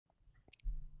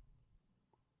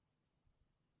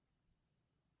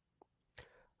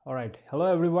All right. Hello,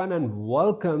 everyone, and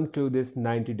welcome to this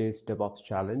 90 Days DevOps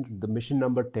Challenge, the mission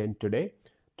number 10 today.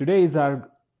 Today is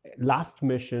our last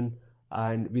mission,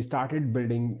 and we started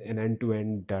building an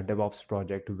end-to-end DevOps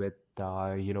project within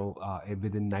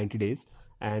 90 days.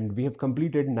 And we have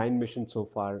completed 9 missions so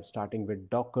far, starting with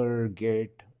Docker,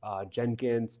 Git,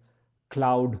 Jenkins,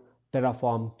 Cloud,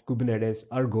 Terraform, Kubernetes,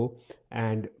 Argo.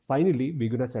 And finally, we're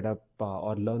going to set up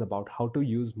or learn about how to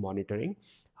use monitoring,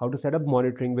 how to set up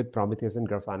monitoring with Prometheus and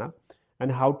Grafana,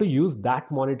 and how to use that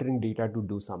monitoring data to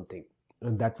do something.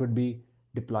 And that would be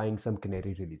deploying some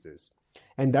Canary releases.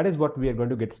 And that is what we are going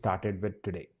to get started with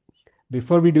today.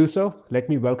 Before we do so, let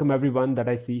me welcome everyone that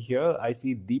I see here. I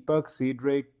see Deepak,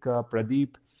 Cedric,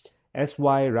 Pradeep,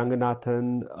 SY,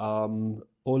 Ranganathan,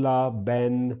 Ola,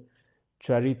 Ben,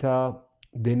 Charita,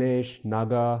 Dinesh,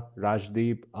 Naga,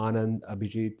 Rajdeep, Anand,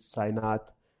 Abhijit,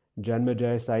 Sainath,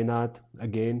 Janmajay, Sainath,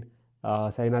 again,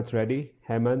 Sainath Reddy,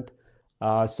 Hemant.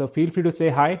 So feel free to say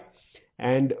hi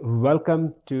and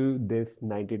welcome to this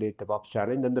 90-day DevOps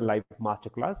challenge and the live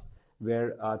masterclass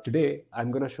where today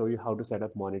I'm going to show you how to set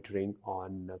up monitoring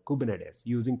on Kubernetes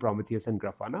using Prometheus and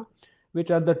Grafana, which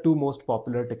are the two most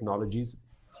popular technologies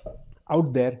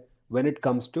out there when it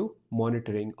comes to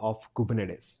monitoring of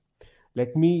Kubernetes.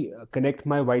 Let me connect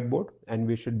my whiteboard and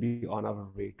we should be on our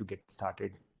way to get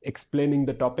started explaining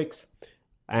the topics.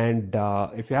 And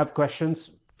if you have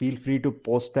questions, feel free to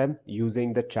post them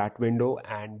using the chat window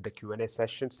and the Q&A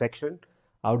section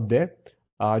out there.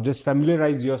 Just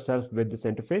familiarize yourself with this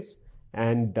interface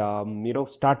and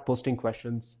start posting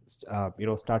questions.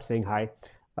 Start saying hi.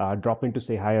 Drop in to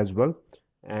say hi as well.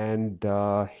 And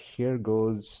here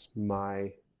goes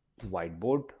my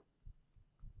whiteboard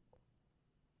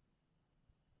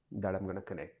that I'm going to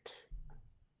connect.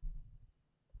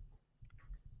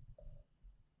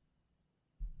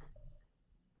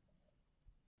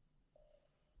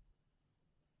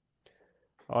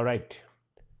 All right.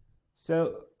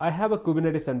 So I have a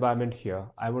Kubernetes environment here.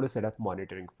 I want to set up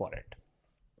monitoring for it.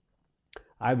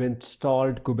 I've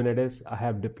installed Kubernetes. I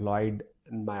have deployed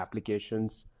my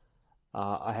applications.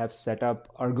 I have set up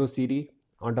Argo CD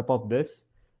on top of this.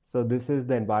 So this is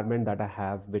the environment that I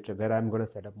have, where I'm going to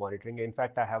set up monitoring. In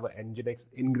fact, I have an Nginx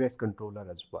ingress controller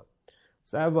as well.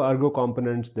 So I have Argo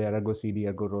components there, Argo CD,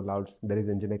 Argo rollouts. There is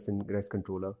Nginx ingress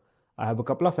controller. I have a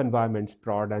couple of environments,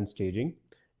 prod and staging,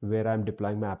 where I'm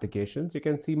deploying my applications. You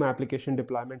can see my application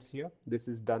deployments here. This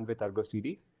is done with Argo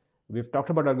CD. We've talked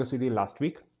about Argo CD last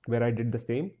week, where I did the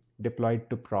same, deployed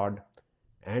to prod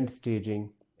and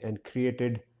staging and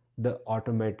created the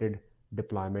automated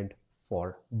deployment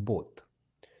for both.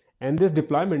 And this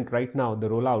deployment right now, the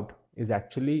rollout is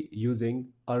actually using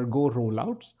Argo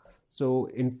rollouts. So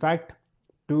in fact,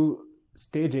 to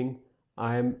staging,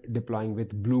 I am deploying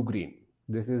with blue-green.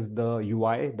 This is the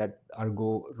UI that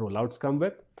Argo rollouts come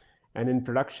with. And in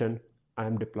production, I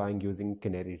am deploying using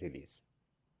Canary release.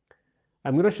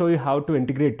 I'm going to show you how to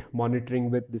integrate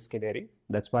monitoring with this Canary.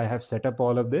 That's why I have set up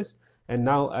all of this. And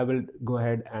now I will go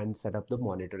ahead and set up the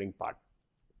monitoring part.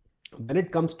 When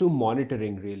it comes to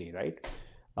monitoring, really, right?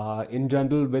 In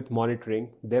general, with monitoring,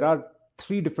 there are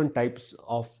three different types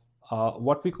of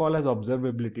what we call as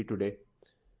observability today.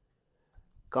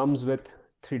 Comes with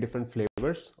three different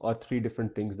flavors or three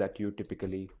different things that you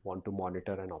typically want to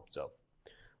monitor and observe.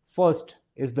 First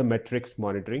is the metrics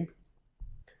monitoring.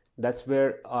 That's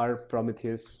where our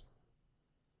Prometheus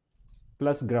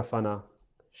plus Grafana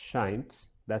shines.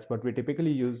 That's what we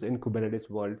typically use in Kubernetes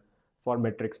world for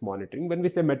metrics monitoring. When we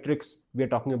say metrics, we are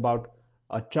talking about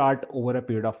a chart over a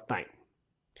period of time.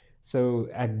 So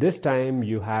at this time,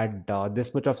 you had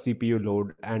this much of CPU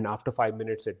load, and after 5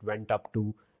 minutes, it went up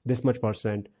to this much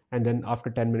percent, and then after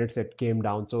 10 minutes, it came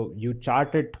down. So you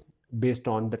chart it based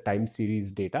on the time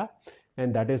series data,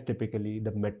 and that is typically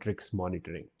the metrics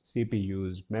monitoring: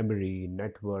 CPUs, memory,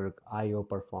 network, I/O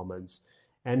performance,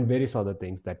 and various other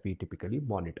things that we typically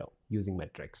monitor using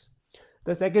metrics.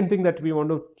 The second thing that we want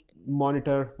to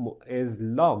monitor is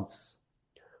logs.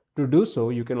 To do so,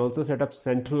 you can also set up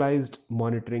centralized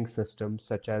monitoring systems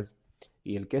such as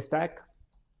ELK Stack,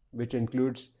 which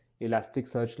includes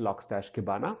Elasticsearch, Logstash,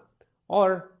 Kibana,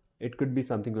 or it could be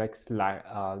something like Slack,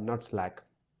 not Slack,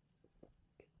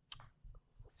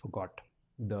 forgot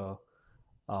the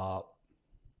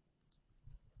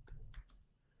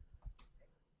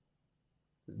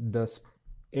the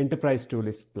enterprise tool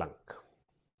is Splunk,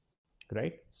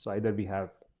 right? So either we have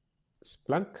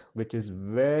Splunk, which is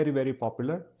very, very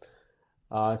popular,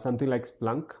 something like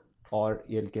Splunk or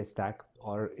ELK Stack,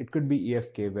 or it could be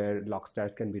EFK, where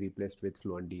Logstash can be replaced with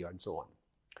Fluentd and so on.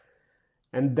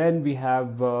 And then we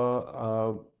have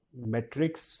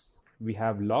metrics, we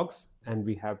have logs, and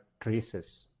we have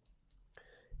traces.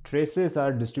 Traces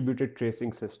are distributed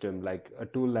tracing system, like a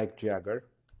tool like Jagger,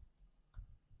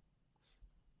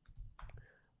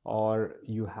 or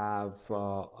you have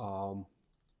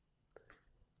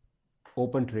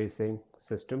open tracing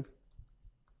system.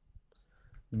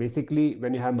 Basically,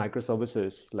 when you have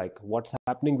microservices, like what's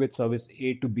happening with service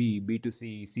A to B, B to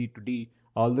C, C to D,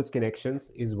 all those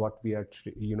connections is what we are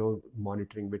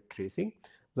monitoring with tracing.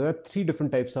 There are three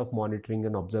different types of monitoring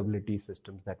and observability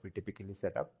systems that we typically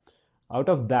set up. Out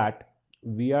of that,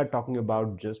 we are talking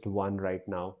about just one right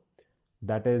now,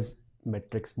 that is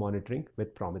metrics monitoring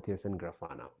with Prometheus and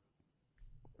Grafana,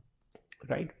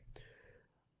 right?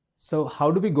 So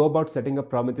how do we go about setting up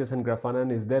Prometheus and Grafana,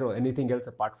 and is there anything else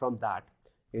apart from that,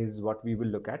 is what we will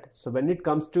look at. So when it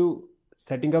comes to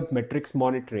setting up metrics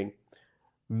monitoring,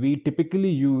 we typically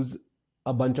use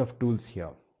a bunch of tools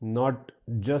here, not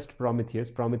just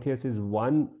Prometheus. Prometheus is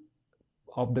one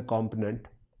of the component,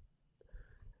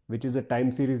 which is a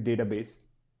time series database.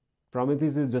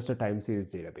 Prometheus is just a time series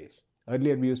database.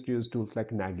 Earlier we used to use tools like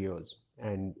Nagios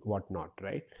and whatnot,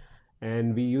 right?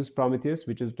 And we use Prometheus,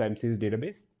 which is a time series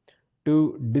database.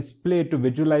 To display, to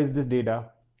visualize this data,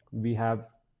 we have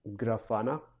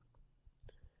Grafana.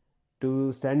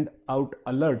 To send out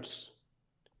alerts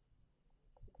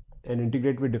and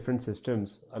integrate with different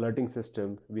systems, alerting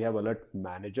system, we have Alert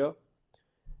Manager.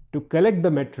 To collect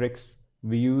the metrics,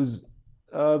 we use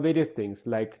various things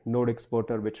like Node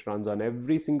Exporter, which runs on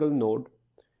every single node,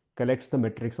 collects the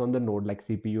metrics on the node like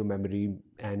CPU, memory,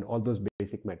 and all those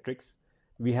basic metrics.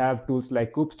 We have tools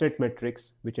like kubestate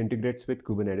metrics, which integrates with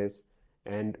Kubernetes,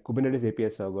 and Kubernetes API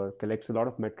server collects a lot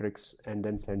of metrics and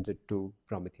then sends it to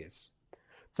Prometheus.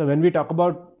 So when we talk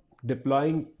about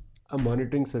deploying a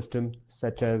monitoring system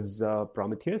such as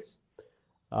Prometheus,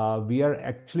 we are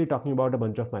actually talking about a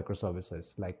bunch of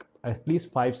microservices, like at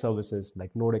least 5 services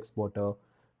like Node Exporter,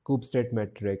 kubestate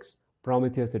metrics,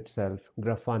 Prometheus itself,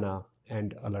 Grafana,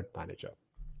 and Alert Manager.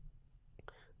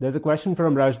 There's a question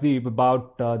from Rajdeep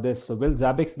about this. So will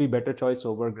Zabbix be better choice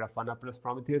over Grafana plus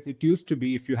Prometheus? It used to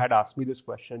be. If you had asked me this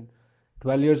question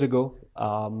 12 years ago,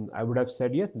 I would have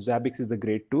said yes, Zabbix is the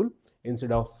great tool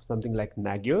instead of something like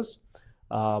Nagios.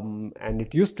 And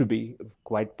it used to be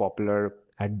quite popular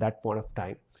at that point of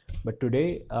time. But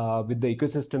today, with the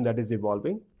ecosystem that is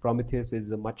evolving, Prometheus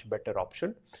is a much better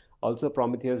option. Also,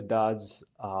 Prometheus does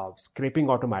scraping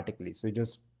automatically. So you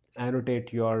just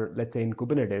annotate your, let's say in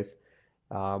Kubernetes,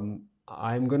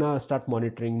 I'm gonna start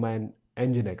monitoring my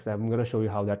Nginx. I'm gonna show you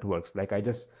how that works. Like I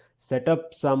just set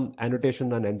up some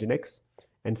annotation on Nginx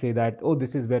and say that, oh,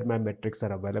 this is where my metrics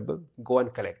are available. Go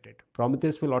and collect it.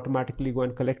 Prometheus will automatically go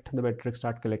and collect the metrics,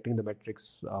 start collecting the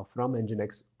metrics from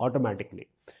Nginx automatically.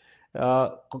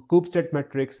 Kubestate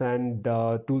metrics and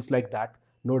tools like that,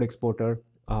 Node Exporter,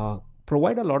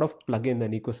 provide a lot of plugin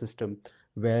and ecosystem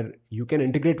where you can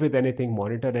integrate with anything,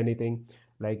 monitor anything.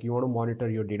 Like you want to monitor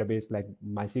your database like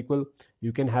MySQL,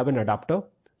 you can have an adapter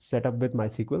set up with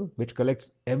MySQL, which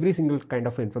collects every single kind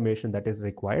of information that is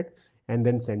required and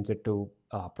then sends it to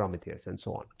Prometheus and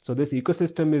so on. So this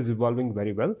ecosystem is evolving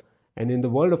very well. And in the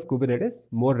world of Kubernetes,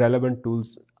 more relevant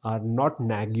tools are not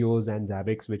Nagios and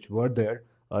Zabbix, which were there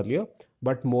earlier,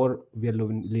 but more we are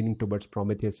leaning towards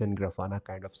Prometheus and Grafana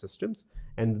kind of systems.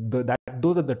 And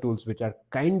those are the tools which are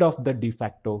kind of the de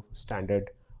facto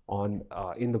standard on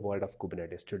in the world of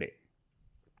Kubernetes today.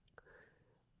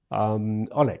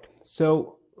 All right,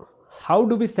 so how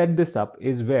do we set this up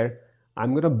is where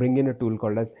I'm going to bring in a tool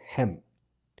called as Hem.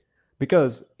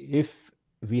 Because if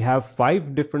we have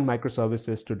 5 different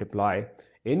microservices to deploy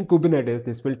in Kubernetes,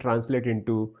 this will translate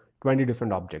into 20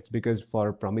 different objects. Because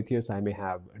for Prometheus, I may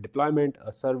have a deployment,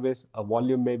 a service, a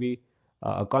volume, maybe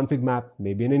a config map,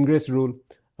 maybe an ingress rule.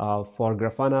 For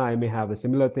Grafana, I may have a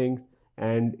similar thing.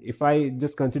 And if I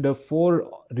just consider 4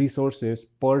 resources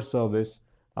per service,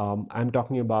 I'm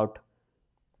talking about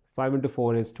 5 into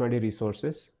 4 is 20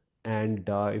 resources. And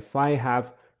if I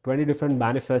have 20 different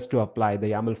manifests to apply the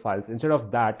YAML files, instead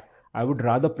of that, I would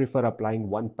rather prefer applying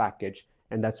one package.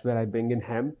 And that's where I bring in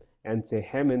Hem and say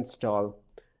Hem install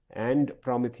and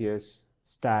Prometheus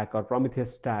stack or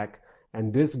Prometheus stack.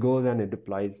 And this goes and it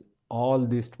deploys all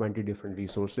these 20 different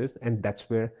resources. And that's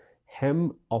where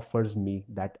Hem offers me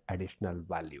that additional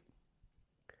value.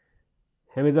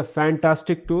 Hem is a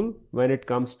fantastic tool when it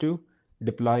comes to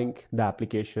deploying the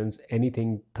applications,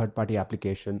 anything third-party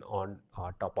application on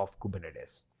top of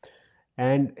Kubernetes.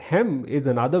 And Hem is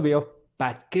another way of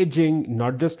packaging,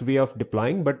 not just way of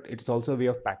deploying, but it's also a way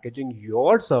of packaging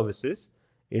your services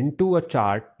into a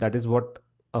chart. That is what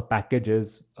a package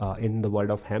is in the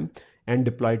world of Hem, and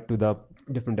deploy it to the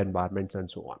different environments and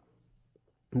so on.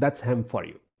 That's Hem for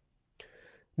you.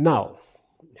 Now,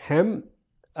 Hem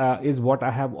is what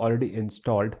I have already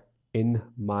installed in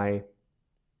my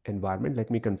environment.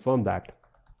 Let me confirm that.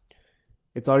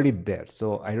 It's already there.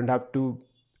 So I don't have to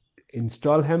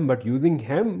install Hem, but using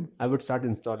Hem, I would start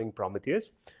installing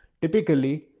Prometheus.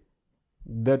 Typically,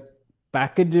 the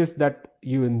packages that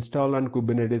you install on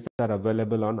Kubernetes are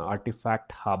available on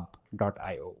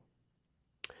artifacthub.io.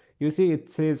 You see, it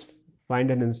says find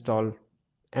and install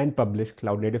and publish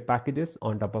cloud native packages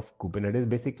on top of Kubernetes.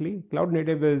 Basically, cloud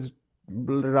native is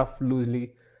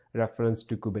loosely reference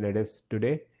to Kubernetes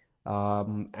today.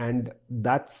 And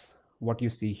that's what you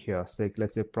see here. So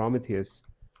let's say Prometheus,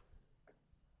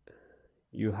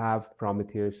 you have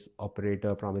Prometheus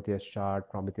operator, Prometheus chart,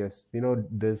 Prometheus,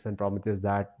 this and Prometheus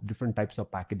that, different types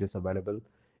of packages available,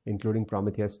 including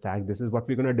Prometheus stack. This is what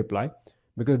we're going to deploy,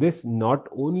 because this not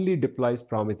only deploys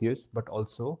Prometheus, but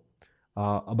also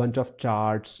a bunch of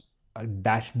charts,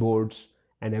 dashboards,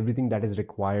 and everything that is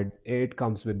required. It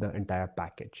comes with the entire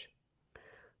package.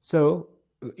 So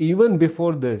even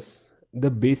before this, the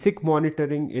basic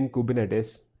monitoring in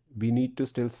Kubernetes, we need to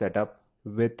still set up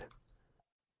with,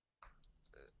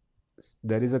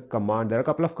 there is a command, there are a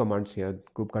couple of commands here,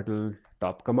 kubectl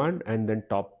top command, and then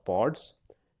top pods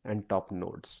and top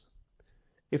nodes.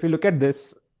 If you look at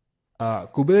this,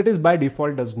 Kubernetes by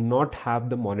default does not have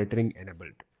the monitoring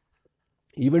enabled.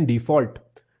 Even default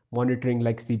monitoring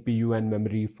like CPU and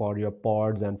memory for your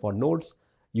pods and for nodes,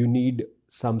 you need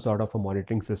some sort of a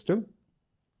monitoring system.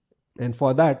 And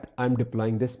for that, I'm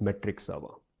deploying this metric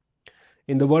server.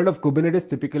 In the world of Kubernetes,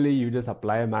 typically you just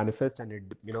apply a manifest and it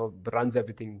runs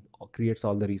everything, or creates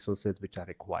all the resources which are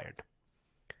required.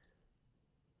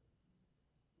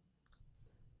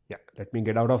 Yeah, let me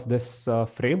get out of this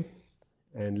frame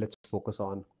and let's focus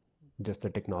on just the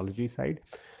technology side.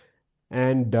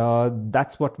 And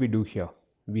that's what we do here.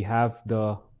 We have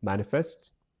the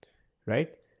manifest, right?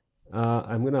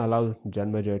 I'm going to allow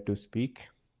Janmajay to speak.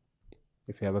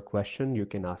 If you have a question, you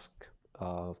can ask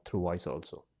through voice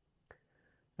also.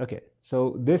 Okay,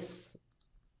 so this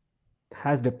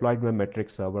has deployed my metric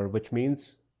server, which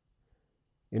means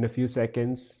in a few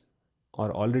seconds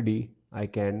or already I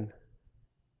can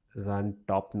run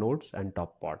top nodes and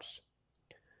top pods,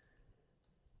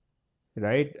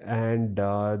 right? And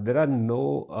there are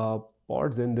no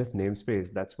pods in this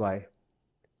namespace. That's why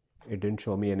it didn't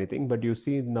show me anything. But you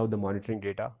see now the monitoring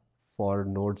data for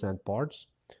nodes and pods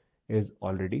is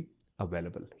already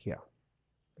available here,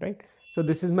 right? So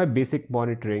this is my basic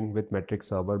monitoring with metric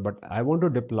server, but I want to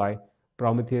deploy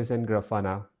Prometheus and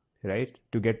Grafana, right,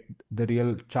 to get the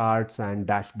real charts and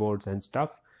dashboards and stuff.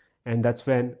 And that's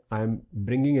when I'm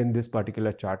bringing in this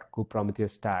particular chart,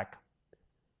 kubeprometheus stack,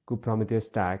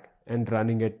 and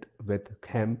running it with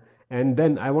Hem. And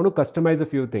then I want to customize a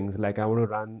few things, like I want to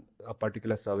run a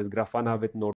particular service, Grafana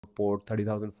with node port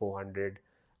 30,400,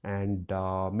 and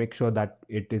make sure that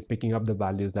it is picking up the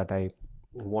values that I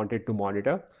wanted to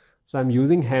monitor. So I'm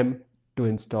using Hem to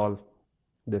install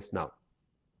this now.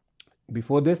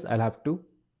 Before this, I'll have to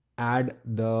add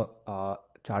the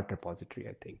chart repository,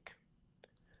 I think.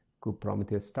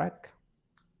 kubeprometheus stack,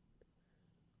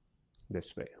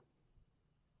 this way.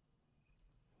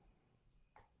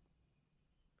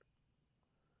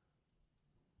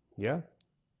 Yeah,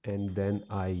 and then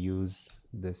I use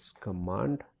this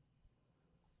command,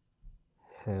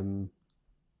 Hem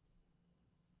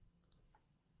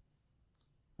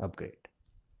upgrade.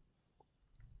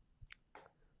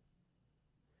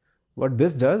 What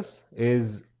this does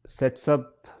is sets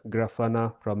up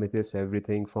Grafana, Prometheus,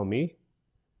 everything for me,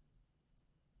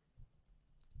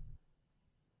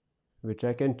 which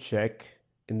I can check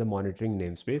in the monitoring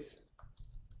namespace.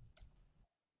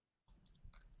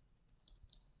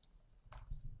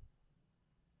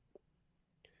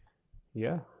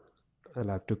 Yeah, I'll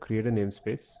have to create a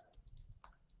namespace.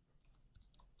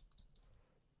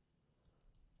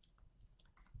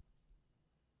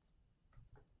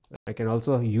 I can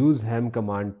also use Hem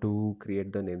command to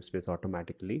create the namespace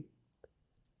automatically.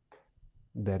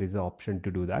 There is an option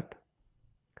to do that.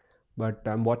 But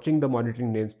I'm watching the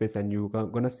monitoring namespace and you're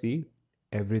going to see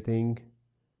everything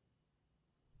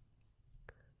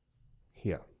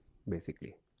here,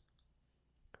 basically.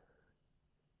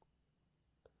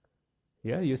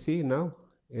 Yeah, you see now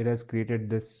it has created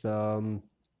this some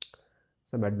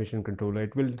admission controller.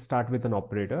 It will start with an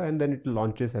operator and then it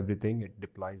launches everything. It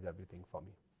deploys everything for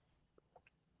me.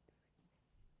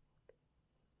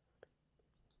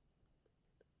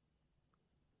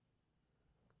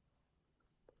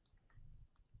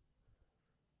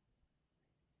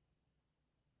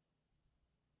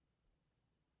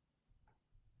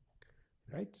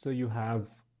 Right, so you have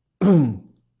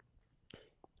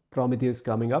Prometheus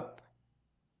coming up.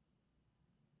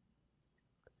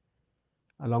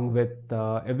 along with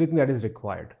everything that is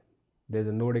required. There's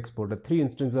a node exporter, 3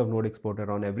 instances of node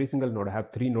exporter on every single node. I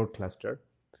have 3 node cluster.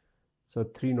 So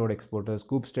 3 node exporters,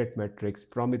 Kube State Metrics,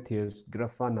 Prometheus,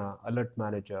 Grafana, Alert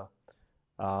Manager,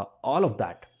 all of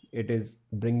that it is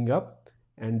bringing up,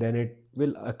 and then it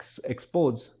will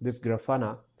expose this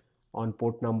Grafana on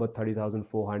port number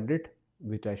 30,400,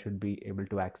 which I should be able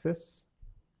to access.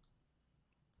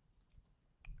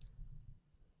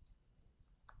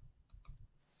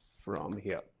 From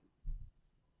here.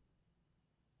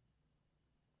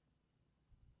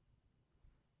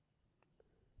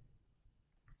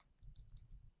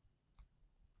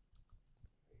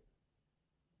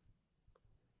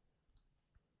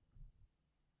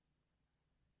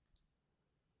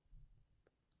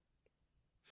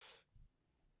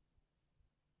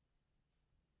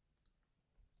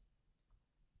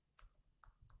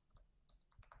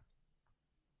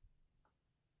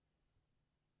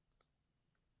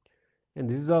 And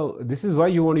this is why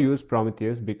you want to use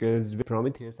Prometheus, because with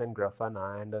Prometheus and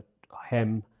Grafana and a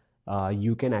hem,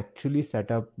 you can actually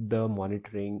set up the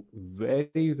monitoring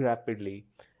very rapidly,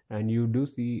 and you do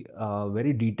see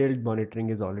very detailed monitoring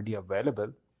is already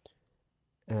available,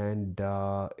 and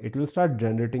it will start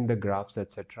generating the graphs,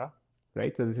 etc.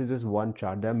 Right? So this is just one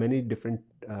chart. There are many different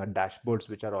dashboards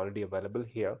which are already available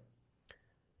here.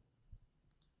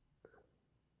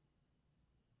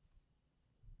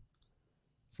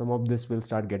 Some of this will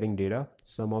start getting data.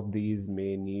 Some of these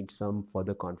may need some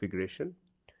further configuration,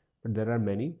 but there are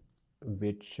many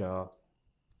which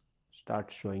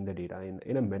start showing the data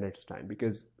in a minute's time,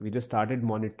 because we just started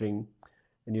monitoring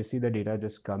and you see the data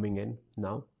just coming in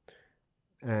now.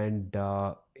 And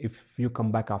if you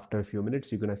come back after a few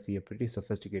minutes, you're going to see a pretty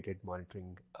sophisticated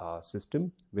monitoring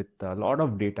system with a lot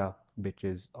of data which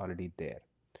is already there,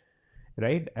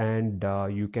 right? And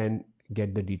you can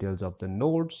get the details of the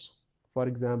nodes, for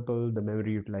example, the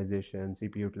memory utilization,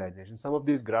 CPU utilization. Some of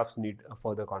these graphs need a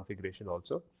further configuration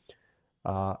also.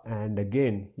 And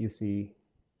again, you see,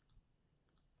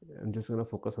 I'm just going to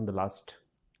focus on the last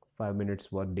 5 minutes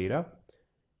worth data,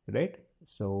 right?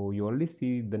 So you only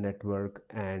see the network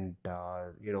and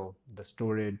the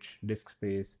storage, disk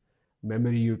space,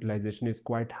 memory utilization is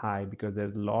quite high because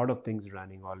there's a lot of things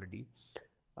running already,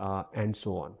 and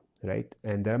so on, right?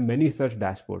 And there are many such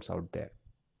dashboards out there.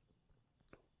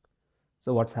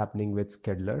 So what's happening with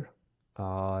scheduler?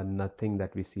 Nothing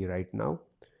that we see right now.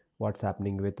 What's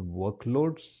happening with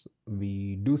workloads?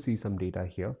 We do see some data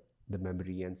here, the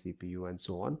memory and CPU and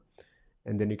so on.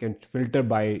 And then you can filter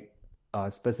by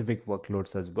specific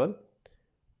workloads as well.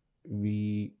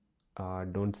 We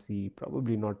don't see,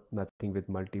 probably nothing with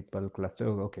multiple cluster.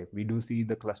 Okay, we do see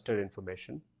the cluster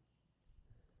information.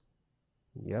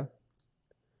 Yeah.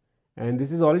 And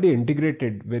this is already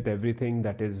integrated with everything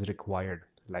that is required.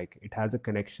 Like it has a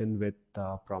connection with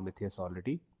Prometheus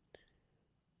already.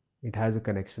 It has a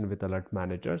connection with Alert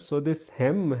Manager. So this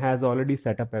hem has already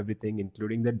set up everything,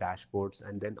 including the dashboards.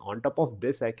 And then on top of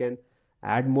this, I can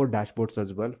add more dashboards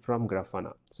as well from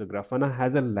Grafana. So Grafana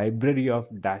has a library of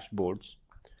dashboards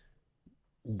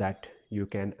that you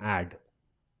can add.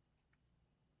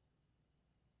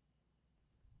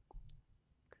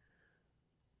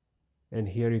 And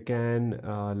here you can,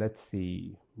 let's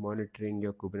see, monitoring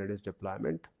your Kubernetes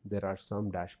deployment. There are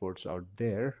some dashboards out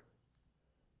there.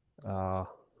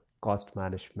 Cost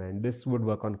management. This would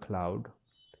work on cloud.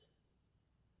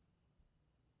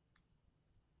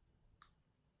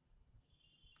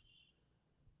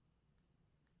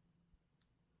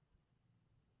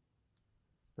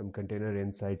 Some container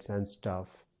insights and stuff,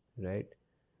 right?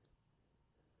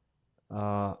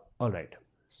 All right.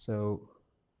 So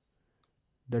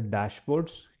the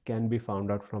dashboards can be found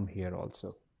out from here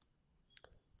also.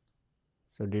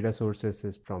 So data sources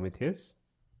is Prometheus.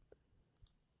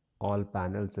 All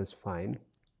panels is fine.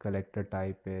 Collector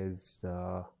type is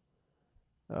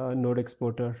node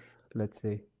exporter, let's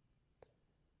say.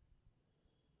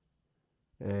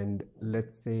 And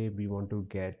let's say we want to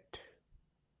get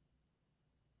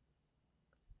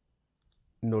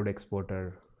node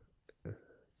exporter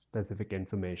specific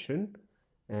information.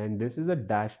 And this is a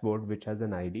dashboard which has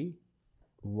an ID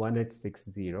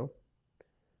 1860.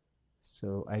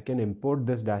 So I can import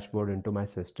this dashboard into my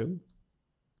system.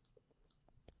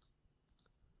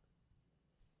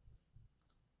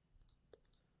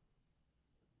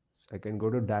 So I can go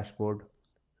to dashboard,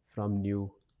 from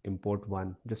new, import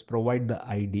one, just provide the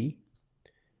ID,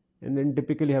 and then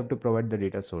typically have to provide the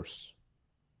data source.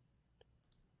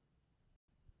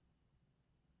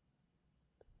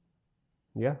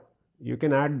 Yeah, you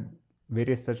can add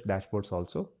various such dashboards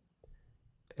also,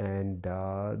 and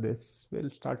this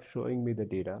will start showing me the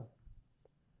data.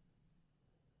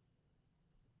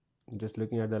 Just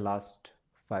looking at the last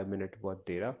 5 minute worth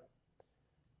data,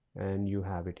 and you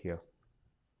have it here.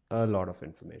 A lot of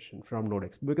information from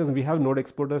node because we have node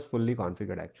exporters fully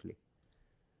configured actually.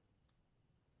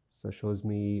 So shows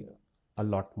me a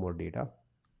lot more data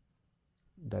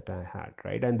that I had,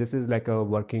 right? And this is like a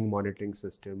working monitoring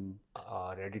system,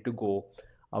 ready to go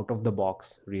out of the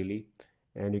box, really.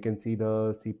 And you can see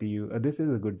the CPU. This is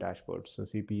a good dashboard. So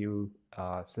CPU,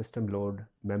 system load,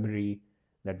 memory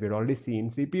that we've already seen.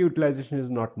 CPU utilization is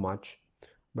not much,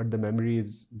 but the memory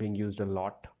is being used a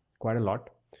lot, quite a lot.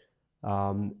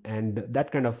 And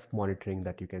that kind of monitoring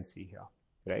that you can see here,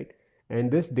 right? And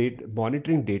this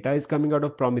monitoring data is coming out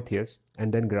of Prometheus,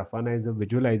 and then Grafana is a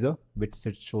visualizer which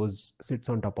sits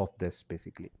on top of this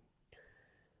basically.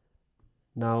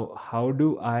 Now, how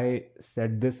do I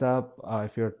set this up?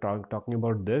 If you're talking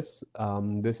about this,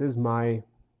 this is my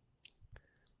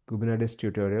Kubernetes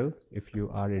tutorial. If you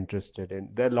are interested in,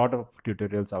 there are a lot of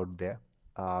tutorials out there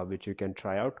which you can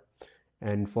try out.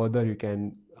 And further, you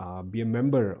can be a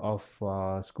member of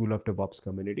School of DevOps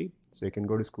community. So you can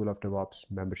go to School of DevOps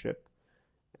membership.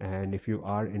 And if you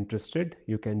are interested,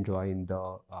 you can join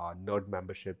the nerd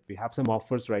membership. We have some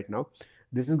offers right now.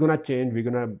 This is going to change. We're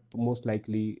going to most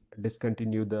likely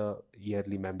discontinue the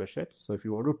yearly memberships. So if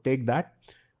you want to take that,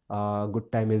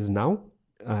 good time is now.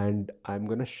 And I'm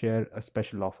going to share a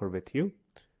special offer with you.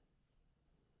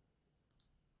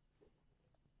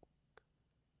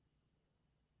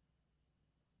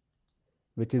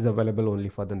 Which is available only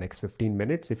for the next 15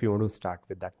 minutes if you want to start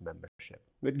with that membership.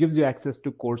 It gives you access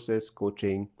to courses,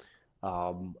 coaching,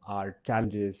 our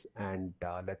challenges, and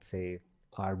let's say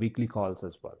our weekly calls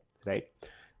as well, right?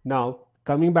 Now,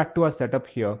 coming back to our setup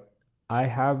here, I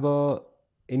have a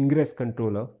ingress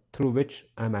controller through which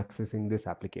I'm accessing this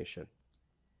application.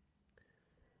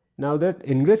 Now that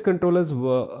ingress controllers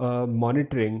were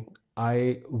monitoring,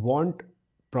 I want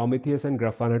Prometheus and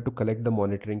Grafana to collect the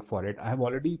monitoring for it. I have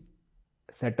already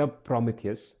set up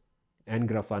Prometheus and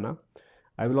Grafana.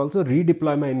 I will also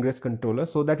redeploy my ingress controller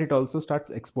so that it also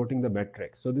starts exporting the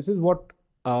metrics. So this is what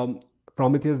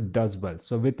Prometheus does well.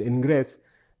 So with ingress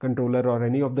controller or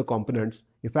any of the components,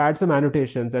 if I add some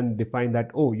annotations and define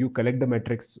that, oh, you collect the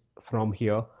metrics from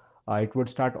here, it would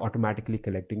start automatically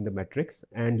collecting the metrics.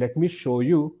 And let me show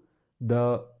you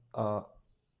the,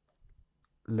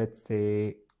 let's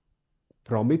say,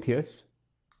 Prometheus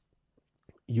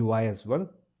UI as well.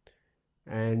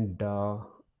 And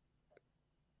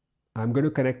I'm going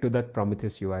to connect to that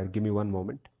Prometheus UI. Give me one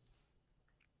moment.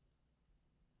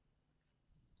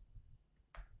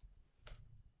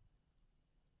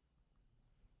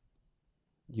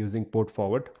 Using port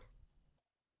forward.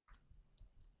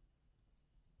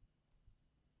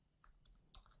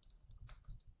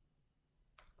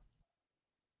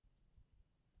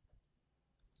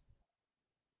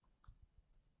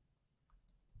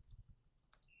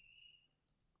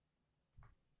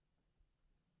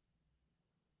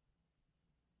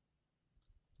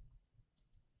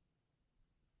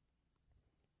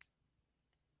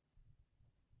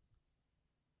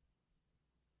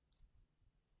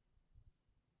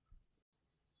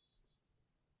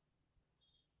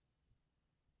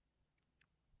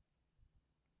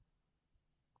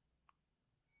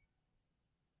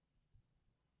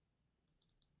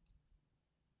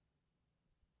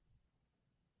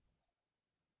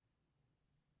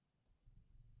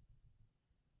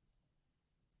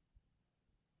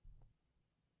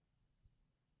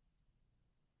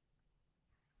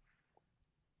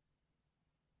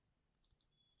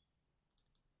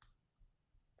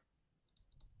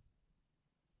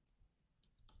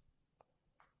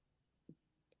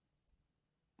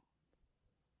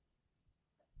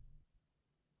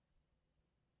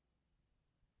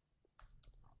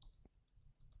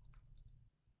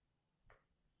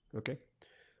 Okay.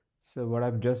 So what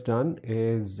I've just done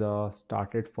is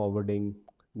started forwarding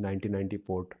 9090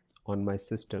 port on my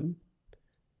system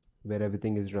where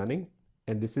everything is running.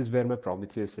 And this is where my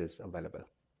Prometheus is available.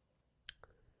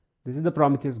 This is the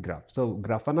Prometheus graph. So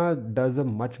Grafana does a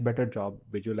much better job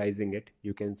visualizing it.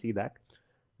 You can see that.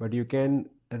 But you can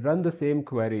run the same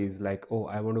queries like, oh,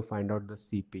 I want to find out the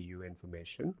CPU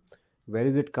information. Where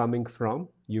is it coming from?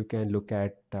 You can look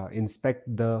at,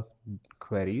 inspect the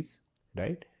queries,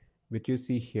 right? Which you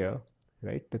see here,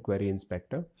 right? The query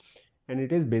inspector. And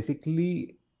it is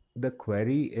basically, the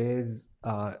query is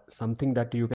something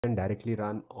that you can directly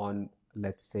run on,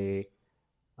 let's say,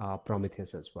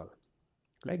 Prometheus as well.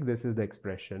 Like this is the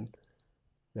expression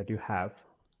that you have.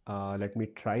 Let me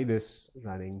try this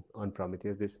running on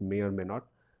Prometheus. This may or may not,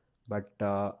 but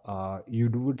you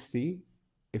would see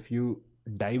if you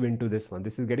dive into this one,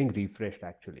 this is getting refreshed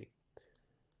actually.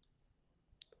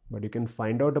 but you can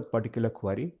find out a particular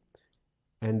query,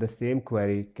 and the same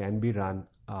query can be run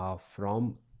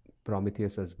from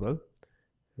Prometheus as well,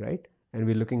 right? And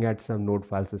we're looking at some node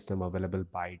file system available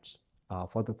bytes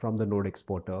from the node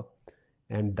exporter,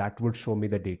 and that would show me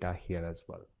the data here as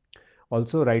well.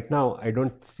 Also, right now, I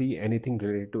don't see anything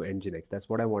related to Nginx. That's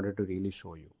what I wanted to really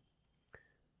show you.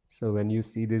 So when you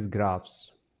see these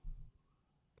graphs,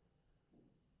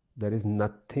 there is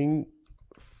nothing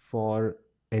for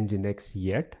Nginx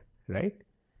yet, right?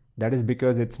 That is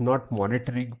because it's not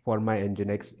monitoring for my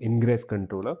Nginx ingress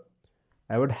controller.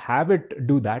 I would have it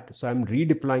do that. So I'm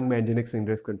redeploying my Nginx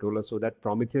ingress controller so that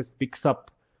Prometheus picks up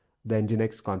the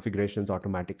Nginx configurations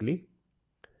automatically.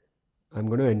 I'm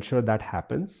going to ensure that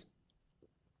happens.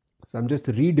 So I'm just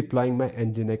redeploying my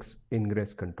Nginx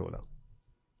ingress controller.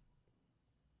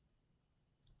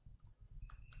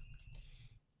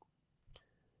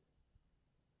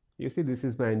 You see, this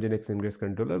is my Nginx ingress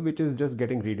controller, which is just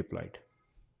getting redeployed.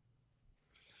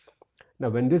 Now,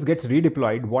 when this gets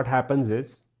redeployed, what happens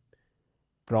is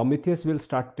Prometheus will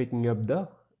start picking up the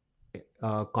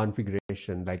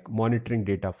configuration, like monitoring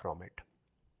data from it,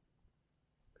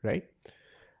 right?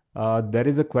 There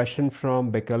is a question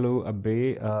from Bekalu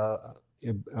Abe.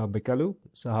 Bekalu,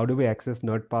 so how do we access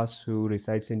NerdPass who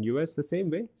resides in US? The same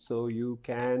way. So you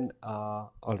can,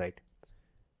 all right,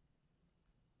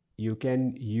 you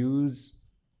can use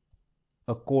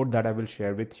a code that I will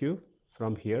share with you.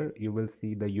 From here, you will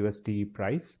see the USD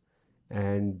price,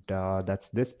 and that's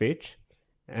this page.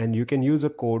 And you can use a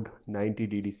code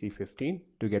 90DDC15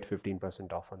 to get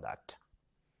 15% off on that.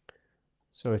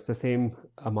 So it's the same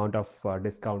amount of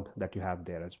discount that you have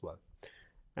there as well.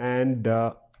 And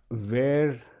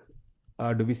where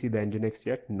do we see the Nginx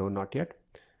yet? No, not yet.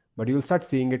 But you will start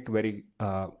seeing it very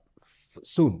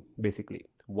soon, basically.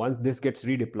 Once this gets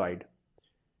redeployed,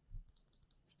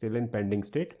 still in pending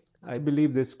state. I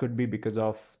believe this could be because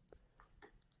of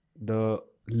the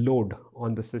load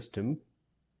on the system.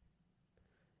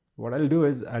 What I'll do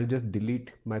is I'll just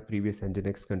delete my previous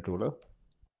Nginx controller.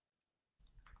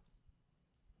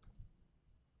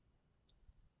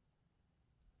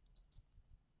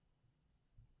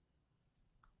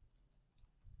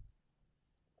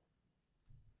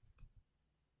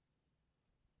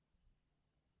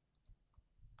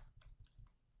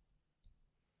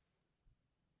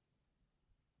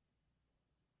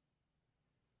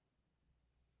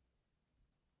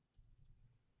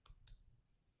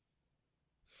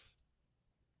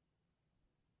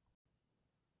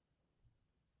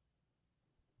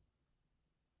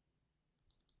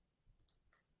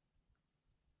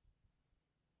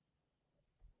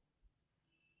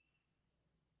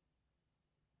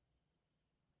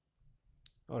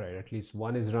 All right, at least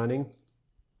one is running.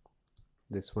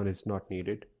 This one is not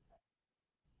needed.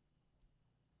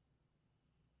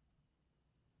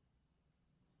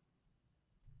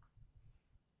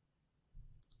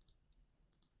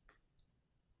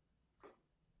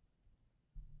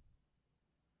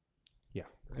 Yeah,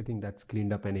 I think that's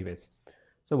cleaned up anyways.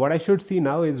 So what I should see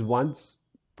now is once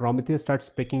Prometheus starts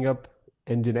picking up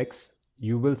Nginx,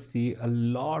 you will see a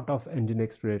lot of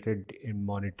Nginx related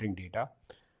monitoring data,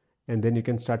 and then you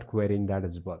can start querying that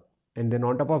as well. And then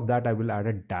on top of that, I will add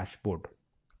a dashboard.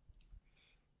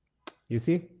 You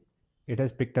see, it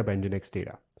has picked up Nginx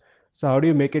data. So how do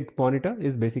you make it monitor?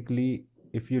 Is basically,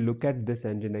 if you look at this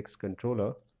Nginx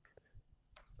controller,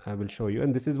 I will show you.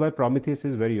 And this is why Prometheus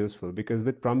is very useful, because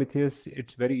with Prometheus,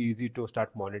 it's very easy to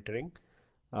start monitoring.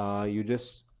 You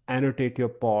just annotate your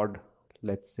pod.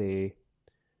 Let's say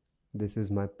this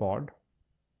is my pod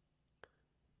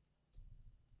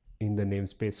in the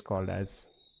namespace called as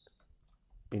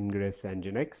ingress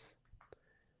Nginx.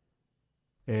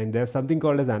 And there's something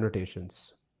called as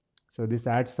annotations. So this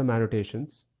adds some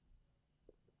annotations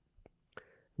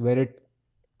where it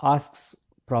asks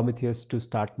Prometheus to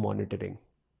start monitoring.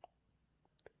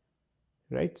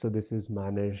 Right, so this is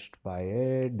managed by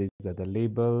it. These are the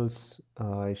labels.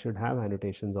 I should have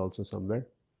annotations also somewhere.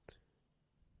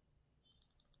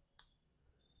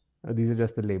 These are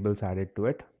just the labels added to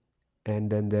it.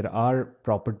 And then there are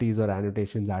properties or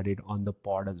annotations added on the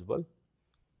pod as well.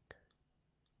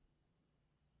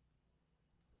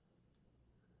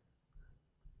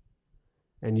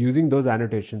 And using those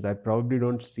annotations, I probably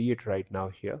don't see it right now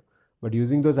here, but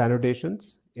using those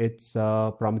annotations, it's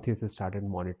Prometheus has started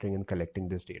monitoring and collecting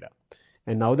this data.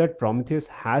 And now that Prometheus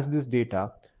has this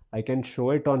data, I can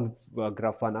show it on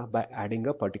Grafana by adding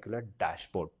a particular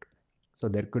dashboard. So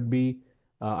there could be,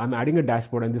 I'm adding a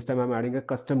dashboard, and this time I'm adding a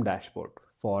custom dashboard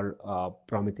for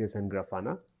Prometheus and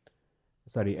Grafana,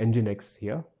 sorry, Nginx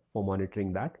here for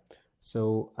monitoring that.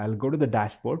 So I'll go to the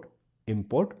dashboard,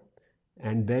 import,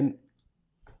 and then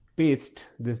paste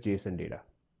this JSON data.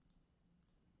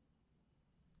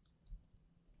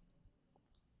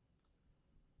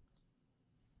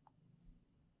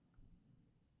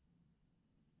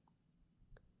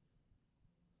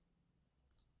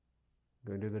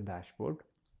 Go into the dashboard,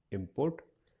 import,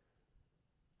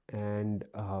 and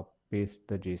paste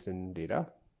the JSON data,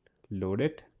 load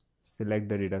it, select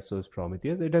the data source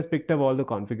Prometheus. It has picked up all the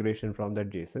configuration from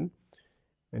that JSON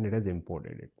and it has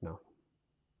imported it now.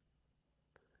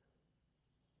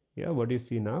 Yeah, what you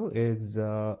see now is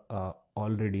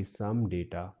already some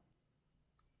data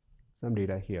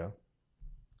here.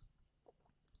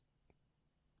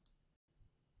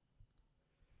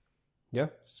 Yeah,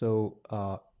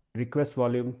 so request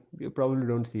volume, you probably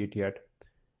don't see it yet.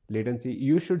 Latency,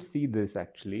 you should see this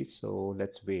actually. So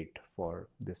let's wait for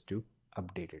this to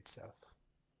update itself.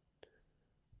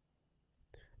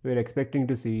 We're expecting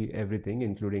to see everything,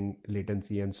 including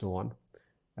latency and so on.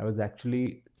 I was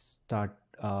actually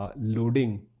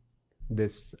loading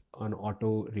this on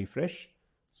auto refresh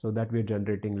so that we're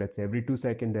generating, let's say every 2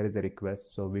 seconds there is a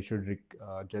request. So we should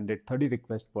generate 30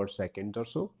 requests per second or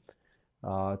so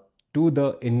to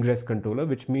the ingress controller,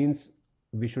 which means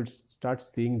we should start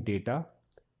seeing data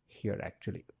here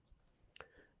actually.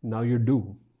 Now you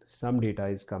do, some data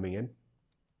is coming in.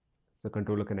 So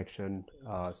controller connection,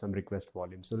 some request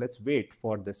volume. So let's wait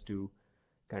for this to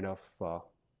kind of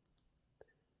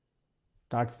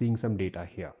start seeing some data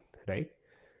here, right?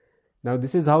 Now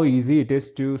this is how easy it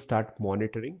is to start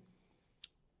monitoring.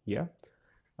 Yeah.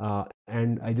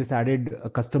 And I just added a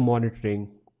custom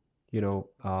monitoring,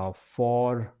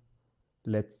 for,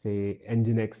 let's say,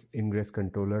 Nginx ingress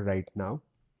controller right now,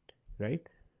 right?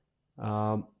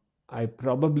 I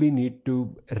probably need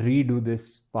to redo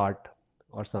this part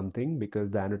or something because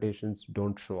the annotations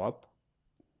don't show up,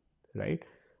 right?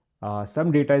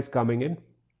 Some data is coming in,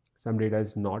 some data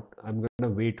is not. I'm going to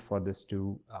wait for this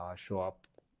to show up.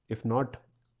 If not,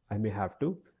 I may have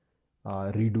to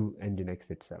redo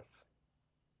Nginx itself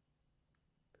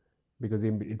because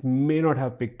it may not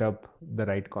have picked up the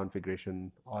right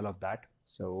configuration, all of that.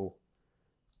 So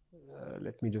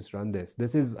let me just run this.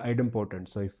 This is idempotent.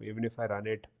 So even if I run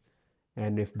it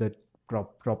and if the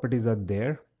properties are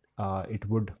there, it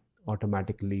would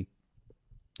automatically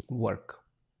work.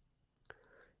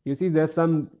 You see there's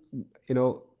some,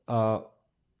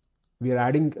 we are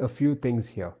adding a few things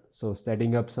here. So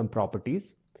setting up some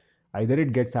properties, either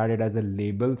it gets added as a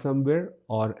label somewhere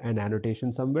or an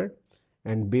annotation somewhere.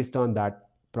 And based on that,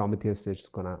 Prometheus is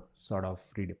gonna sort of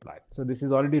redeploy. So this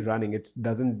is already running. It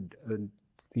doesn't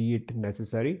see it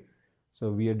necessary. So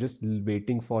we are just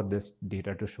waiting for this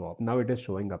data to show up. Now it is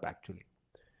showing up actually.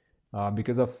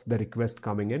 Because of the request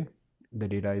coming in, the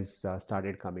data is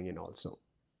started coming in also,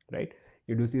 right?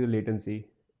 You do see the latency.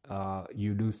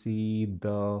 You do see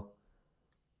the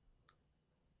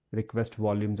request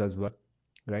volumes as well,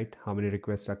 right? How many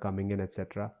requests are coming in,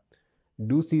 etc.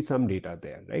 Do see some data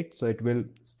there, right? So it will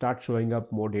start showing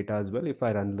up more data as well if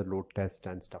I run the load test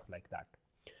and stuff like that.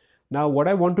 Now what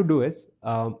I want to do is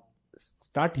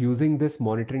start using this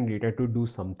monitoring data to do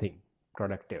something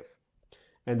productive.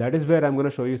 And that is where I'm going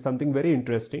to show you something very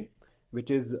interesting, which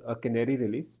is a Canary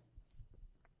release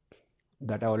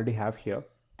that I already have here,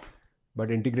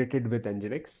 but integrated with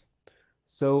Nginx.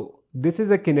 So this is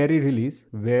a Canary release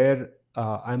where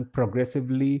I'm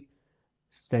progressively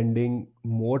sending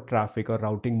more traffic or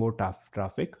routing more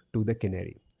traffic to the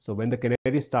Canary. So when the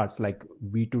Canary starts like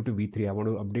V2 to V3, I want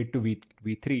to update to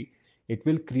V3, it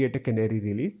will create a Canary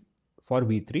release for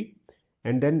V3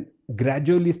 and then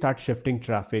gradually start shifting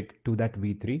traffic to that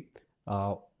V3,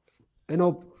 20%,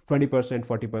 40%,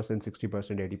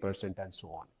 60%, 80%, and so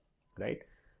on, right?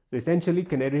 So essentially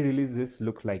Canary releases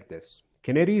look like this.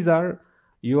 Canaries are,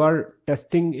 you are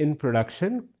testing in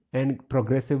production and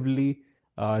progressively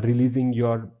releasing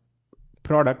your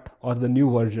product or the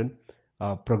new version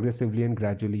progressively and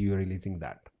gradually you're releasing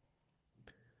that.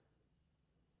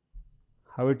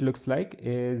 How it looks like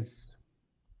is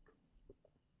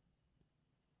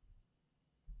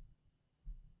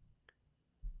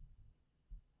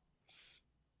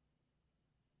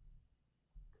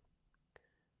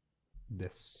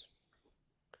this.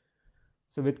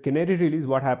 So with Canary release,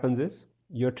 what happens is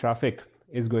your traffic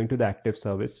is going to the active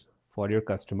service for your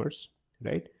customers,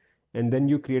 right? And then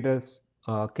you create a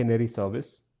Canary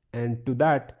service, and to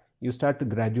that you start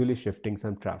gradually shifting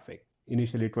some traffic.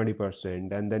 Initially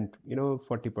 20%, and then 40%,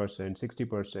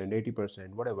 60%,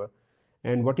 80%, whatever.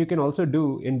 And what you can also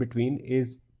do in between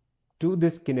is to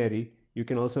this Canary, you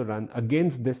can also run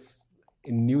against this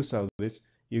new service.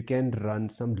 You can run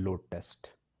some load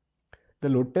test. The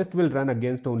load test will run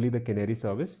against only the Canary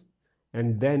service,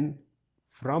 and then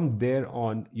from there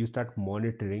on, you start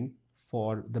monitoring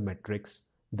for the metrics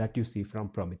that you see from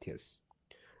Prometheus.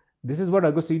 This is what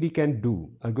Argo CD can do.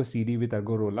 Argo CD with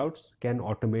Argo rollouts can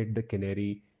automate the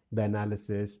Canary, the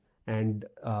analysis, and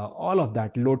all of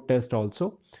that, load test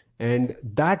also. And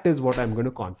that is what I'm going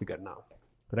to configure now.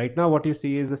 Right now, what you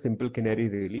see is a simple Canary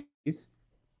release.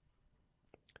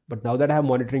 But now that I have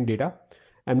monitoring data,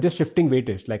 I'm just shifting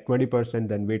weightage like 20%,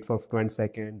 then wait for 20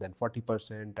 seconds, then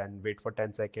 40%, and wait for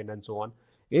 10 seconds, and so on.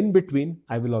 In between,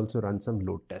 I will also run some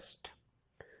load test.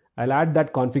 I'll add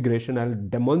that configuration. I'll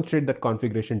demonstrate that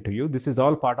configuration to you. This is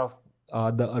all part of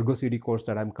the Argo CD course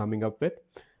that I'm coming up with.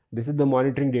 This is the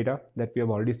monitoring data that we have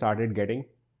already started getting,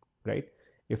 right?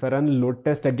 If I run a load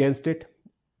test against it,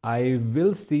 I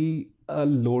will see a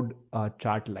load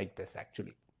chart like this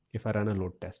actually. If I run a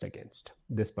load test against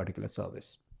this particular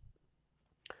service,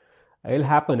 it'll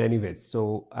happen anyways.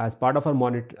 So as part of our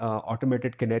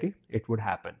automated Canary, it would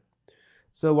happen.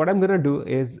 So what I'm going to do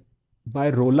is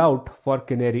my rollout for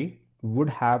Canary would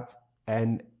have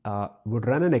would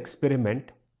run an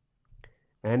experiment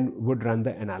and would run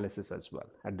the analysis as well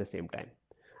at the same time.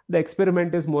 The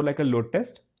experiment is more like a load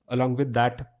test. Along with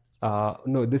that,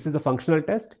 no, this is a functional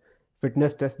test,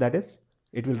 fitness test that is.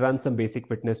 It will run some basic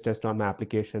fitness test on my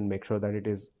application, make sure that it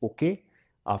is okay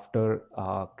after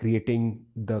creating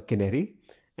the Canary.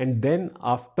 And then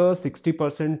after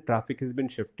 60% traffic has been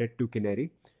shifted to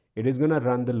Canary, it is going to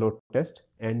run the load test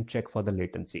and check for the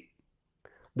latency.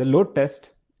 The load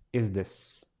test is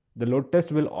this. The load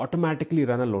test will automatically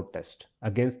run a load test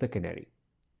against the Canary,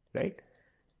 right?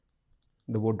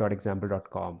 The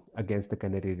vote.example.com against the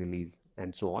Canary release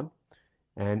and so on.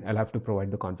 And I'll have to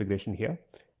provide the configuration here.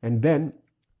 And then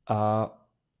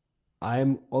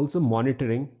I'm also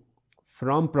monitoring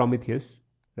from Prometheus,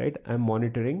 right? I'm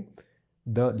monitoring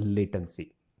the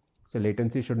latency. So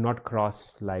latency should not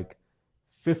cross like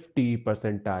 50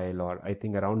 percentile, or I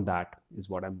think around that is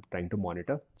what I'm trying to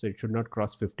monitor. So it should not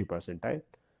cross 50 percentile.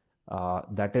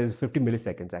 That is 50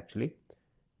 milliseconds actually.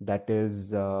 That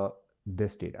is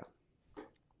this data.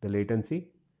 The latency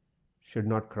should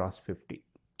not cross 50.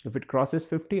 If it crosses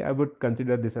 50, I would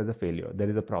consider this as a failure. There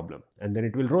is a problem. And then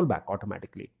it will roll back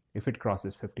automatically if it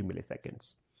crosses 50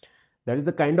 milliseconds. That is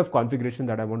the kind of configuration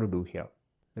that I want to do here.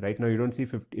 Right now, you don't see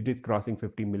it is crossing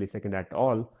 50 milliseconds at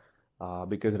all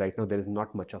because right now there is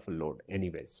not much of a load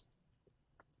anyways.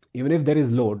 Even if there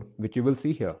is load, which you will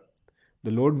see here,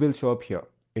 the load will show up here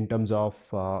in terms of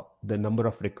the number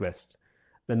of requests.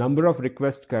 The number of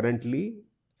requests currently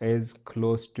is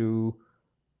close to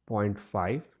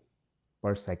 0.5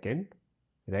 per second,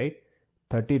 right?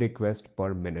 30 requests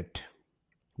per minute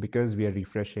because we are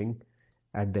refreshing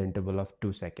at the interval of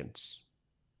 2 seconds.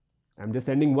 I'm just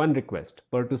sending one request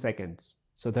per 2 seconds.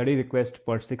 So 30 requests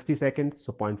per 60 seconds,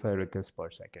 so 0.5 requests per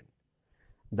second.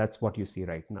 That's what you see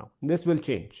right now. This will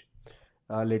change.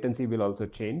 Latency will also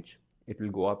change. It will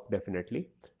go up definitely.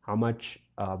 How much,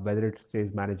 whether it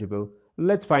stays manageable,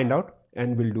 let's find out,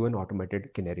 and we'll do an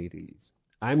automated Canary release.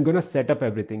 I'm going to set up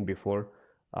everything before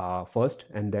first,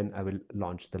 and then I will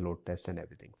launch the load test and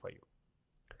everything for you.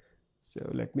 So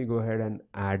let me go ahead and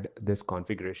add this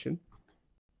configuration.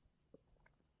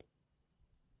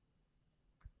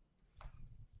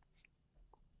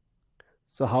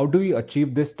 So how do we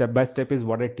achieve this step by step is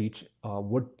what I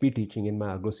would be teaching in my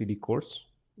Argo CD course,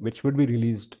 which would be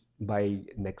released by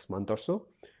next month or so.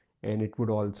 And it would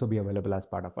also be available as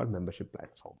part of our membership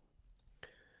platform.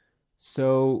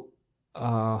 So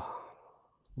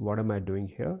what am I doing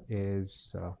here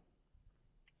is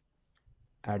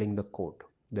adding the code,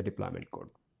 the deployment code.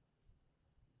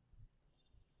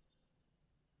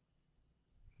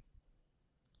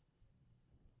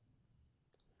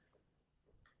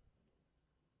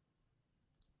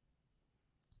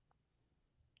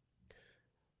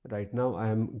 Right now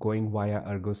I'm going via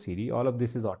Argo CD. All of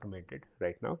this is automated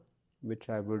right now, which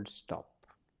I would stop.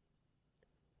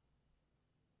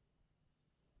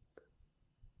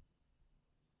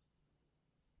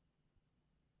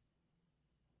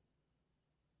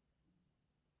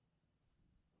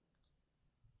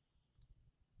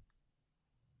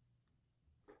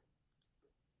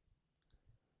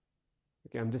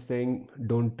 Okay, I'm just saying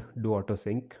don't do auto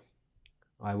sync.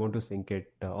 I want to sync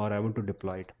it or I want to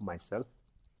deploy it myself.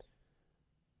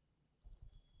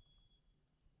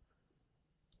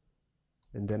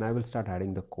 And then I will start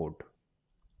adding the code.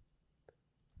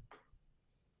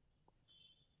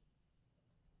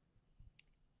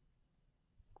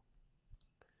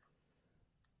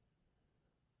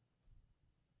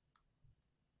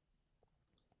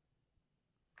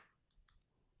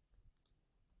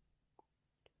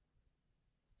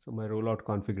 So my rollout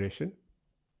configuration,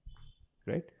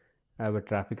 right? I have a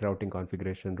traffic routing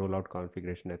configuration, rollout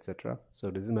configuration, etc. So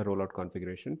this is my rollout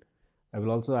configuration. I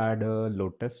will also add a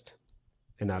load test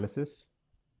analysis.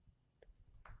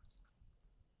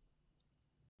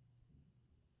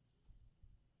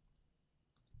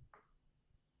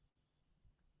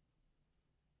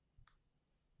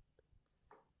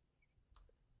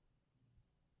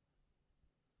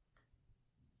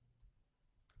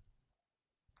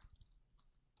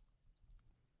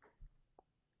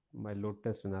 My load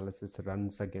test analysis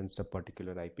runs against a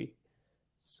particular IP.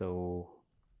 So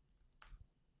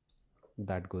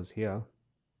that goes here.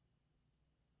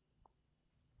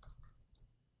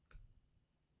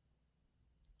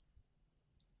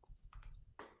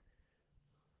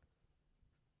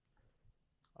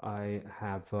 I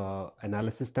have a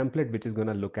analysis template which is going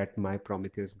to look at my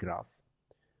Prometheus graph.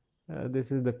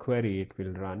 This is the query it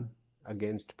will run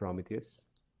against Prometheus.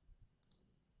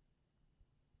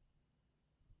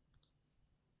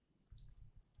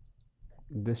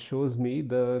 This shows me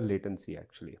the latency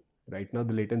actually. Right now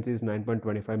the latency is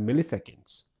 9.25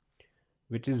 milliseconds,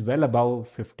 which is well above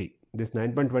 50. This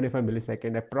 9.25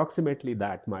 millisecond, approximately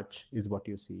that much is what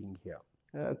you're seeing here.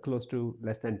 Close to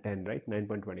less than 10, right?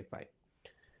 9.25.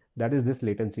 That is this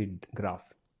latency graph.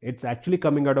 It's actually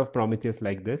coming out of Prometheus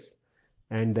like this,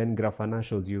 and then Grafana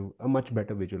shows you a much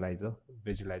better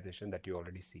visualization that you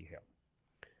already see here.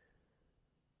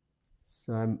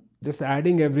 So I'm just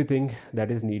adding everything that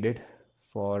is needed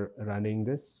for running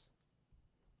this.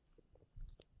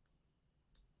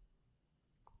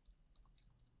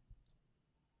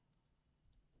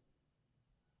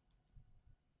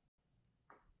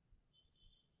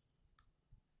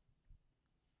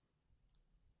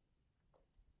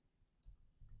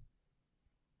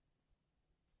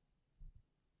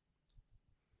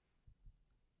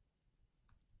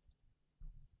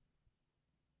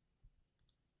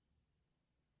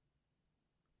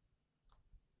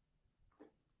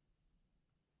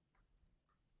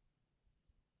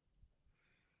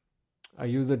 I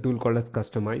use a tool called as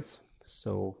customize,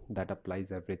 so that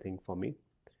applies everything for me.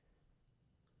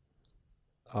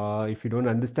 If you don't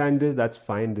understand this, that's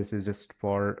fine. This is just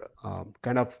for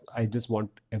kind of, I just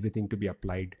want everything to be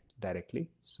applied directly.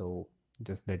 So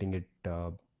just letting it,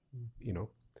 you know,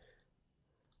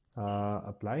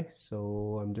 apply.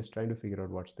 So I'm just trying to figure out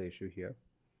what's the issue here.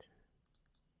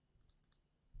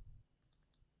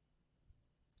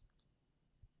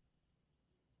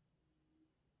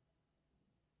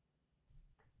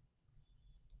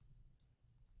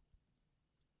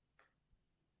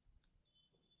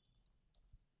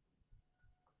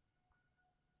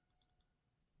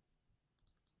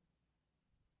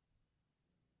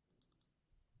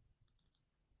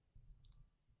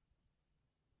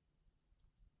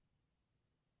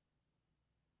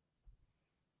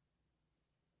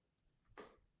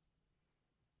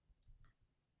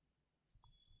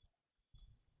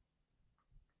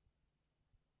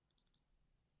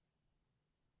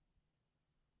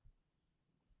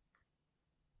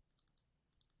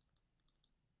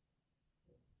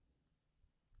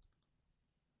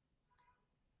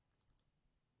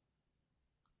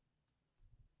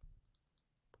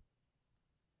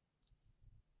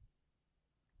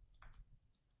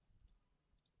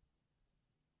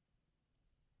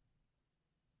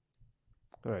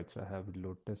 All right, so I have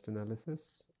load test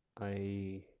analysis.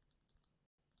 Okay,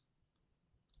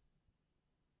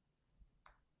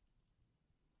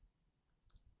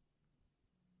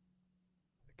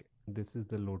 this is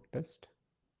the load test.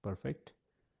 Perfect.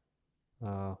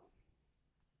 Uh,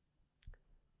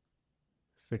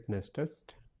 Fitness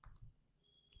test.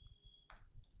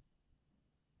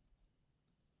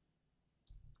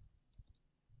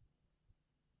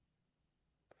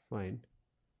 Fine.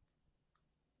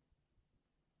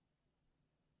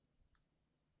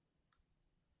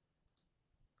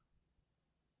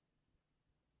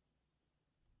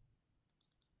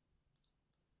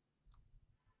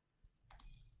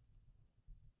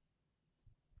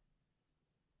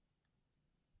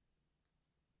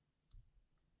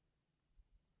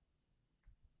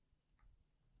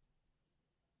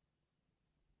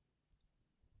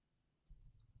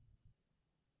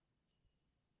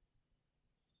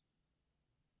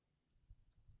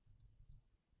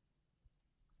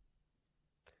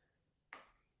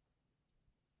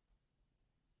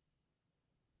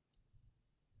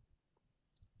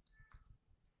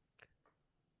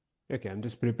 Okay, I'm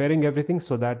just preparing everything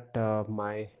so that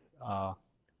my uh,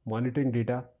 monitoring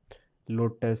data,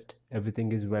 load test,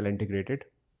 everything is well integrated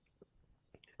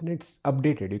and it's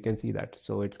updated. You can see that.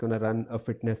 So it's going to run a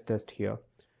fitness test here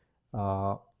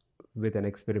uh, with an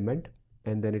experiment,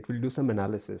 and then it will do some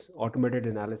analysis, automated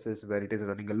analysis, where it is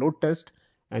running a load test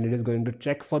and it is going to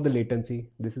check for the latency.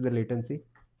 This is the latency.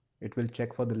 It will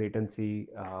check for the latency.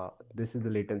 This is the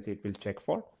latency it will check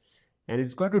for, and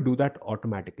it's going to do that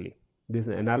automatically. This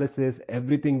analysis,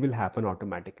 everything will happen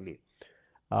automatically.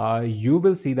 You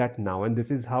will see that now, and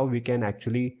this is how we can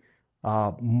actually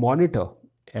monitor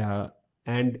uh,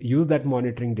 and use that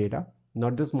monitoring data.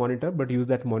 Not just monitor, but use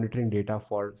that monitoring data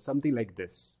for something like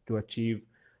this to achieve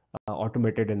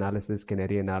automated analysis,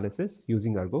 Canary analysis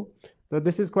using Argo. So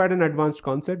this is quite an advanced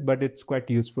concept, but it's quite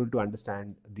useful to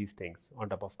understand these things on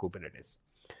top of Kubernetes.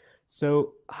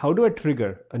 So how do I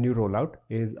trigger a new rollout?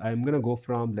 Is I'm going to go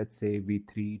from, let's say,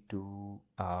 V3 to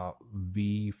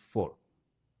V4,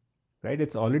 right?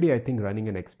 It's already, I think, running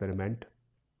an experiment.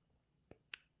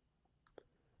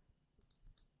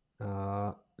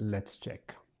 Let's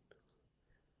check.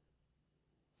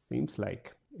 Seems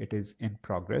like it is in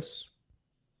progress.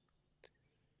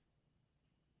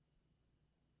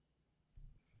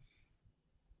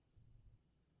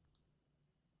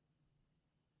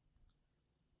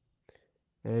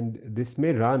 And this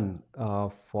may run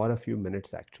for a few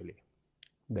minutes actually,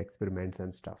 the experiments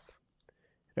and stuff,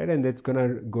 right? And it's gonna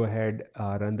go ahead,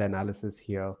 run the analysis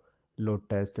here, load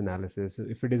test analysis. So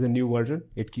if it is a new version,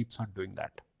 it keeps on doing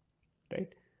that, right?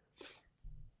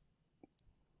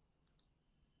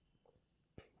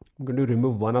 I'm going to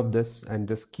remove one of this and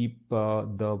just keep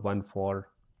the one for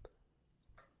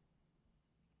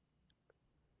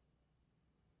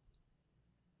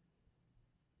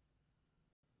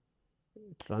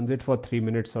it runs it for 3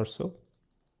 minutes or so.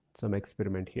 Some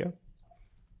experiment here.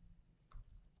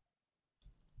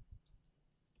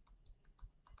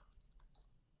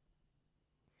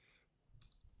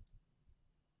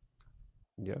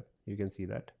 Yeah, you can see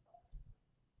that.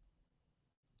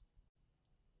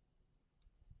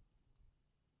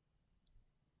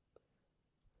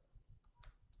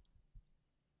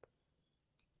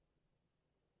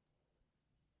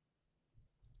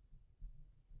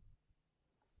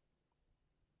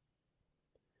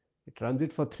 It runs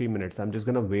it for 3 minutes. I'm just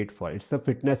going to wait for it. It's a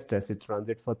fitness test. It runs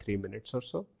it for 3 minutes or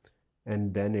so,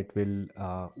 and then it will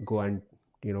go and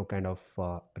kind of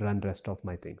run rest of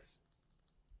my things.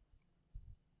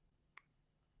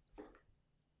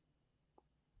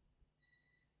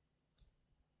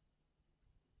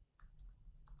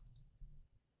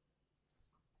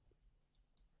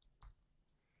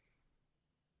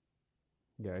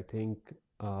 Yeah, I think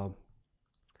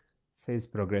says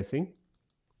progressing,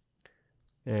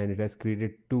 and it has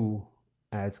created 2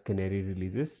 as Canary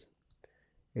releases.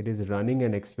 It is running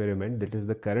an experiment. That is,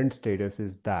 the current status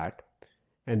is that,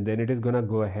 and then it is going to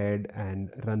go ahead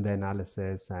and run the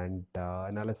analysis, and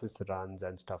analysis runs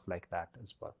and stuff like that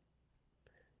as well,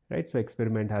 right? So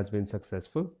experiment has been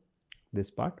successful,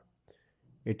 this part.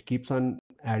 It keeps on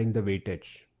adding the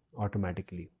weightage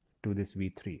automatically to this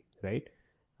V3, right?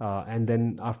 And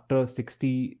then after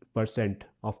 60%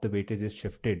 of the weightage is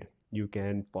shifted, you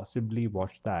can possibly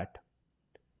watch that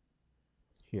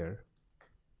here.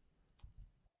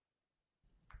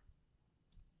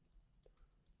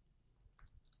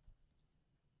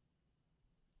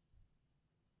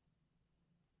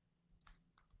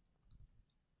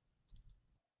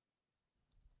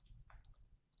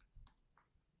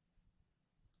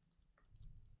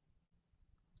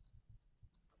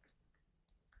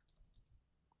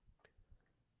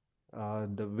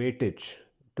 The weightage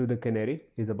to the Canary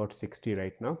is about 60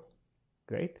 right now,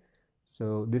 right?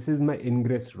 So this is my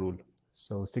ingress rule.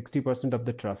 So 60% of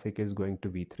the traffic is going to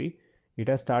V3. It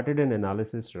has started an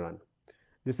analysis run.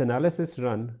 This analysis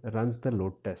run runs the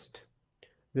load test.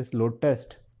 This load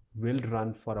test will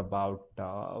run for about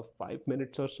 5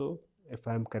 minutes or so, if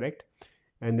I'm correct.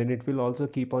 And then it will also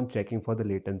keep on checking for the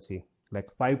latency. Like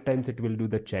 5 times it will do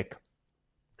the check,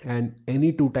 and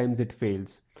any 2 times it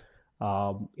fails,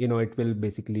 it will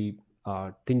basically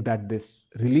think that this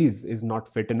release is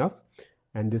not fit enough,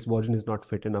 and this version is not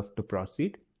fit enough to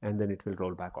proceed, and then it will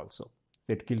roll back also. So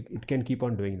it can keep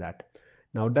on doing that.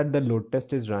 Now that the load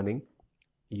test is running,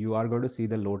 you are going to see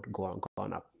the load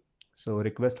gone up. So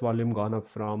request volume gone up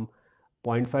from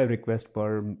 0.5 request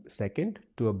per second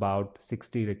to about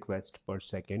 60 requests per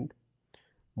second,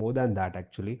 more than that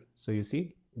actually. So you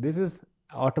see, this is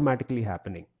automatically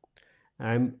happening.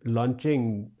 I'm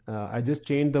launching, I just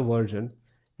changed the version,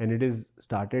 and it is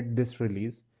started this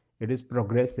release. It is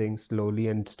progressing slowly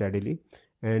and steadily.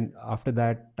 And after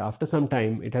that, after some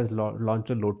time, it has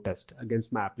launched a load test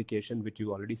against my application, which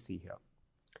you already see here.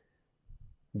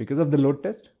 Because of the load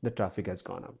test, the traffic has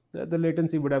gone up. The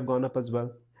latency would have gone up as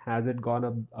well. Has it gone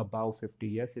up above 50?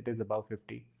 Yes, it is above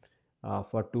 50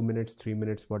 for 2 minutes, 3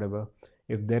 minutes, whatever.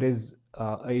 If there is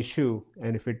a issue,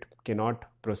 and if it cannot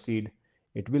proceed,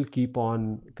 it will keep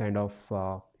on kind of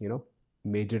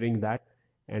measuring that,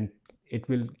 and it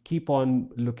will keep on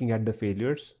looking at the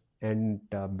failures, and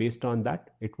based on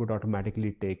that it would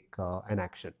automatically take an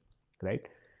action, right?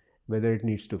 Whether it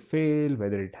needs to fail,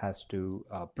 whether it has to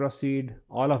proceed,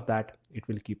 all of that it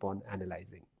will keep on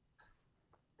analyzing.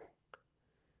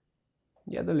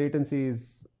 Yeah, the latency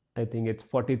is, I think it's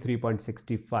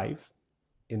 43.65,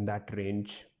 in that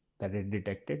range that it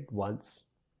detected once.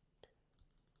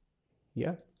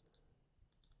 Yeah.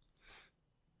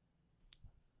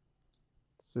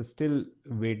 So still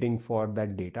waiting for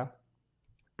that data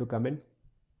to come in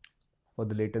for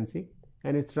the latency,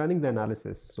 and it's running the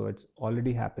analysis, so it's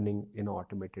already happening in an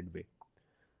automated way.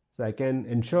 So I can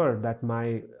ensure that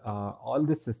my all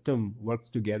this system works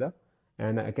together,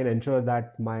 and I can ensure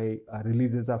that my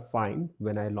releases are fine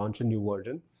when I launch a new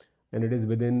version, and it is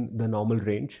within the normal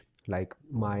range. Like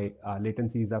my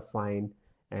latencies are fine,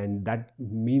 and that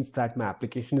means that my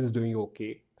application is doing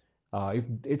okay. If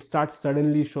it starts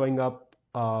suddenly showing up,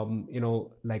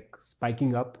 like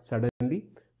spiking up suddenly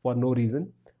for no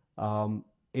reason, um,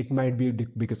 it might be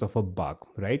because of a bug,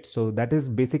 right? So that is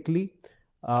basically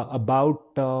about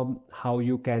how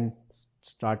you can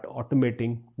start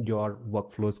automating your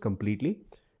workflows completely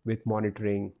with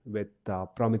monitoring, with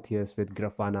Prometheus, with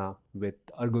Grafana, with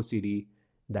Argo CD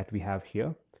that we have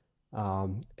here.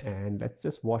 And let's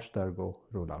just watch the Argo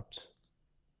rollouts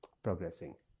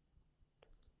progressing.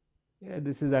 Yeah,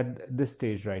 this is at this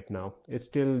stage right now. It's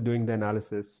still doing the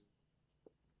analysis.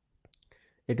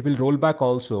 It will roll back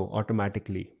also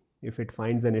automatically. If it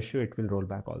finds an issue, it will roll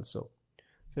back also.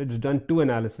 So it's done 2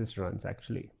 analysis runs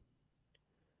actually.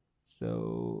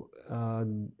 So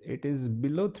it is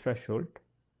below threshold.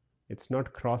 It's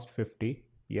not crossed 50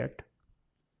 yet.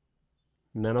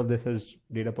 None of this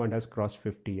data point has crossed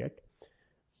 50 yet.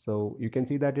 So you can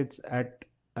see that it's at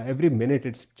every minute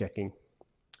it's checking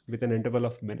with an interval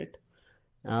of minute.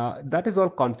 That is all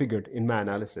configured in my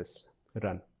analysis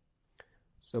run.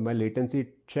 So my latency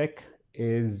check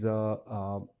is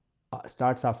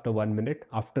starts after 1 minute.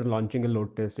 After launching a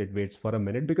load test, it waits for a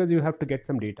minute because you have to get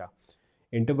some data.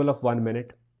 Interval of 1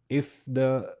 minute. If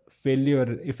the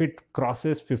failure, if it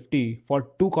crosses 50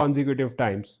 for 2 consecutive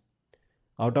times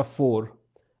out of 4,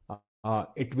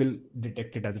 it will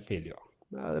detect it as a failure.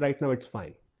 Right now it's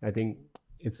fine. I think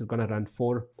it's gonna run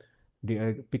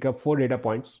pick up 4 data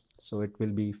points, so it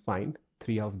will be fine.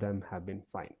 3 of them have been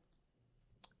fine.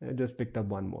 I just picked up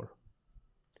 1 more.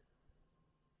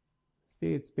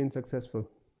 See, it's been successful.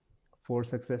 4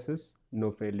 successes,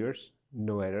 no failures,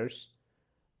 no errors.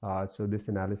 So this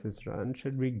analysis run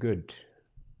should be good.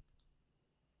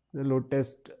 The load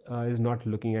test is not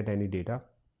looking at any data.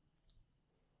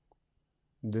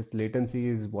 This latency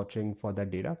is watching for that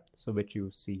data, so which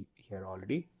you see here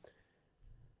already.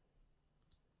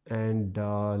 And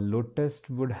load test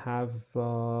would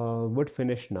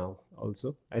finish now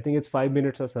also. I think it's 5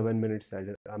 minutes or 7 minutes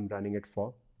that I'm running it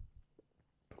for.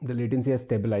 The latency has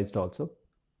stabilized also,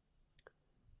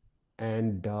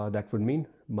 and that would mean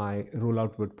my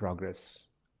rollout would progress.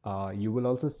 You will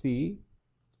also see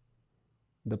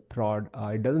the prod.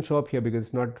 It doesn't show up here because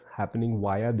it's not happening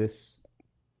via this.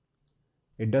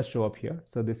 It does show up here.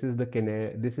 So this is the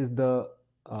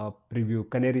preview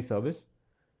Canary service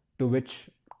to which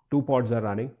 2 pods are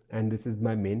running, and this is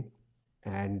my main,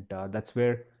 and that's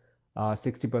where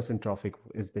 60% traffic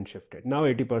has been shifted. Now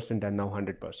 80% and now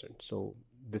 100%. So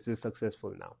this is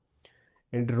successful now.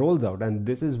 And it rolls out, and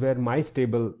this is where my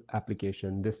stable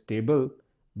application, this stable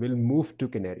will move to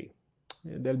Canary.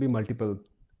 There'll be multiple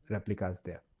replicas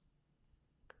there.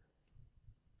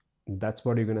 That's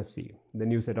what you're gonna see. The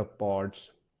new set of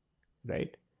pods,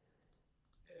 right?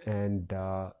 And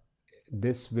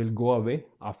this will go away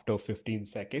after 15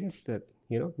 seconds. That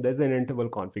there's an interval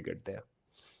configured there.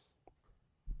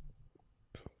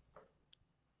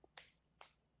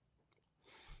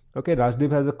 Okay,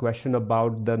 Rajdeep has a question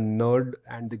about the Nerd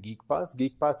and the Geek Pass.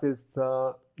 Geek Pass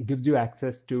gives you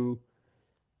access to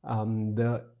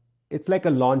it's like a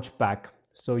launch pack.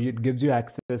 So it gives you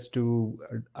access to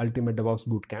Ultimate DevOps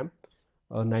Bootcamp,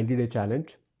 a 90-day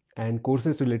challenge, and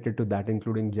courses related to that,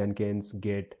 including Jenkins,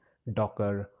 Git,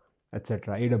 Docker,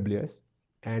 etc., AWS.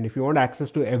 And if you want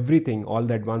access to everything, all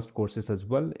the advanced courses as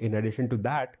well, in addition to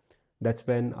that, that's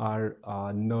when our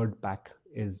Nerd pack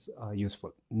is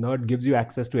useful. Nerd gives you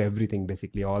access to everything,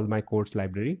 basically all my course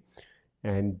library,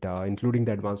 and including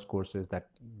the advanced courses that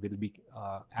will be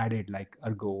added, like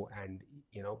Argo and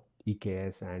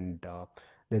EKS, and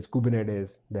there's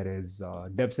Kubernetes, there is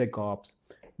DevSecOps,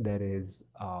 there is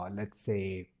let's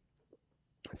say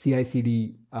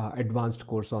CI/CD advanced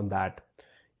course on that.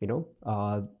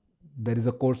 there is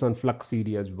a course on Flux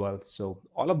CD as well. So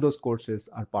all of those courses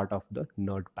are part of the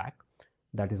Nerd Pack.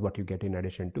 That is what you get in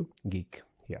addition to Geek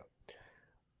here.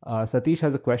 Satish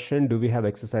has a question. Do we have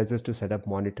exercises to set up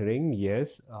monitoring?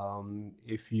 Yes.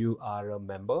 If you are a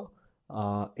member,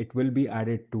 it will be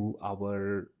added to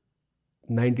our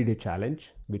 90-day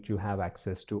challenge, which you have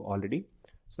access to already.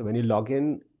 So when you log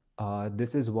in,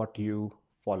 this is what you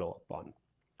follow up on.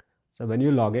 So when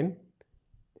you log in,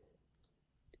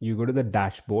 you go to the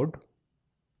dashboard,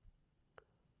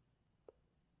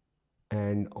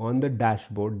 and on the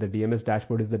dashboard, the DMS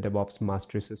dashboard is the Devops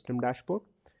Mastery System dashboard,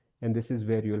 and this is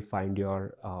where you'll find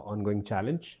your ongoing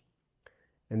challenge,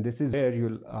 and this is where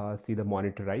you'll see the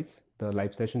monitorize, the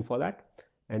live session for that,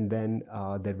 and then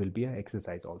there will be an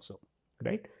exercise also,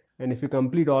 right? And if you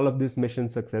complete all of this mission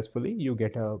successfully, you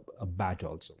get a badge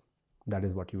also. That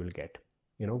is what you will get.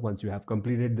 You know, once you have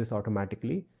completed this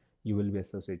automatically, you will be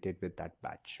associated with that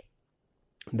badge.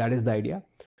 That is the idea.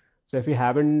 So if you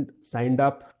haven't signed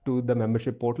up to the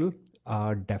membership portal,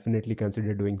 definitely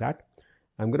consider doing that.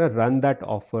 I'm going to run that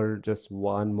offer just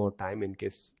one more time in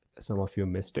case some of you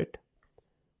missed it.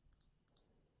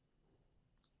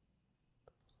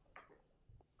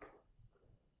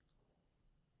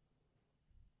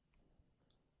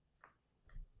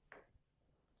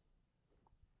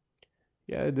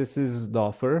 Yeah, this is the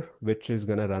offer, which is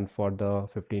going to run for the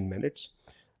 15 minutes.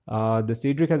 The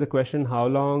Cedric has a question. How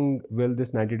long will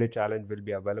this 90-day challenge will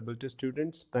be available to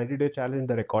students? 90-day challenge,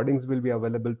 the recordings will be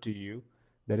available to you.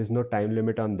 There is no time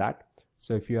limit on that.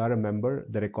 So if you are a member,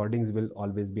 the recordings will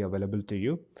always be available to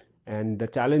you. And the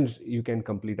challenge you can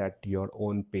complete at your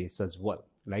own pace as well.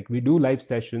 Like we do live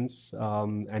sessions,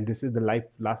 and this is the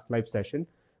last live session,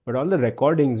 but all the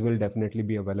recordings will definitely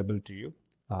be available to you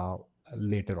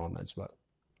later on as well.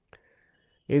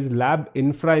 Is lab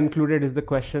infra included is the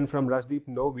question from Rajdeep.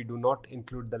 No, we do not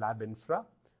include the lab infra,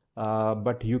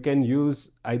 but you can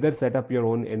use either set up your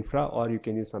own infra or you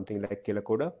can use something like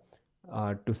Kilacoda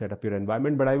to set up your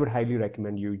environment. But I would highly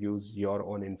recommend you use your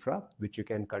own infra, which you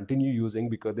can continue using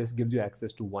because this gives you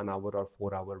access to 1 hour or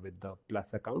 4 hour with the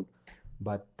Plus account.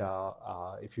 But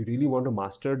if you really want to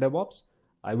master DevOps,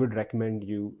 I would recommend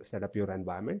you set up your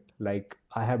environment. Like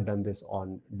I have done this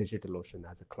on DigitalOcean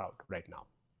as a cloud right now.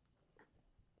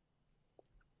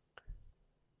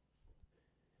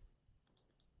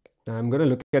 I'm going to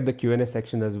look at the Q&A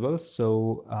section as well.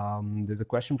 So there's a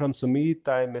question from Sumit.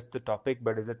 I missed the topic,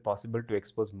 but is it possible to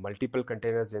expose multiple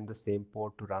containers in the same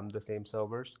port to run the same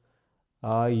servers?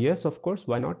 Yes, of course.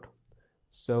 Why not?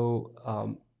 So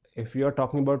if you are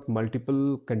talking about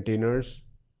multiple containers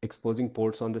exposing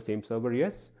ports on the same server,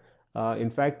 yes.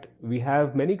 In fact, we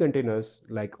have many containers,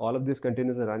 like all of these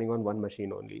containers are running on one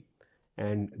machine only.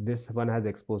 And this one has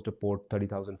exposed a port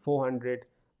 30,400.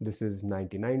 This is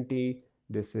 9090.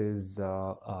 This is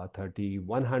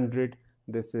 3100.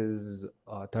 This is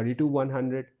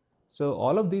 32,100. So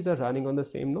all of these are running on the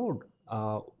same node.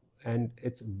 And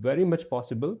it's very much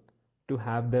possible to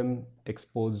have them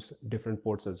expose different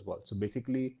ports as well. So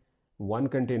basically, one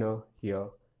container here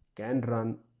can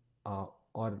run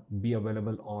or be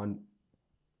available on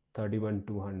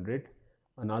 31,200,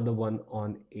 another one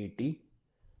on 80,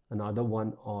 another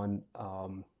one on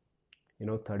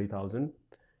 30,000,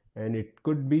 and it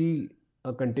could be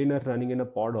a container running in a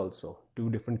pod also. Two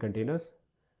different containers,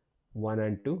 1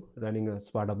 and 2, running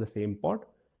as part of the same pod.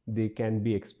 They can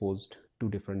be exposed to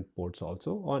different ports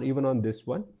also, or even on this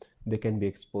one, they can be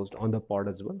exposed on the pod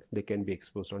as well. They can be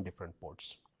exposed on different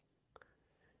ports.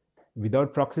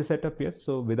 Without proxy setup, yes.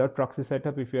 So without proxy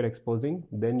setup, if you're exposing,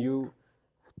 then you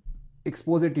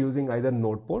expose it using either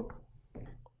node port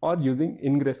or using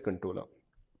ingress controller.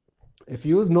 If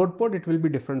you use node port, it will be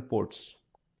different ports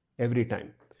every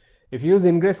time. If you use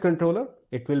ingress controller,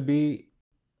 it will be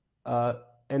a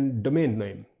domain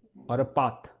name or a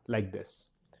path like this,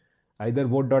 either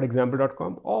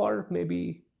vote.example.com or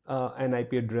maybe an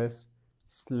IP address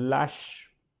 /xyz,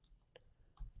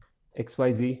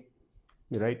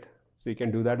 right? So you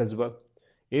can do that as well.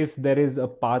 If there is a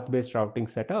path-based routing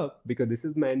setup, because this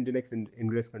is my Nginx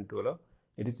ingress controller,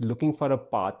 it is looking for a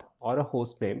path or a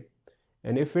host name.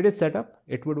 And if it is set up,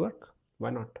 it would work. Why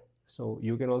not? So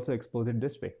you can also expose it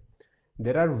this way.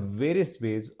 There are various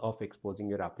ways of exposing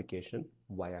your application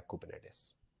via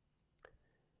Kubernetes.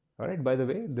 All right, by the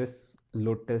way, this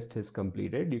load test is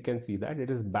completed. You can see that it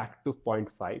is back to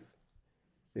 0.5.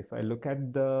 So if I look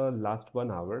at the last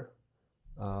 1 hour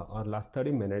or last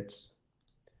 30 minutes,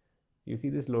 you see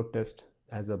this load test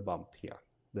as a bump here,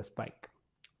 the spike.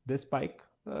 This spike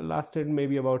lasted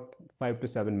maybe about 5 to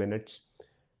 7 minutes.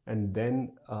 And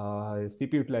then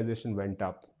CPU utilization went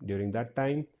up during that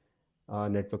time.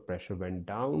 network pressure went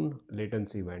down,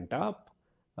 latency went up.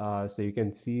 So you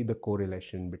can see the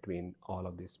correlation between all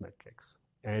of these metrics.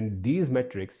 And these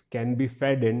metrics can be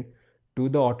fed in to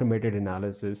the automated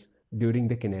analysis during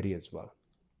the Canary as well,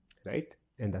 right?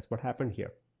 And that's what happened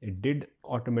here. It did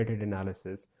automated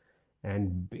analysis,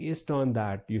 and based on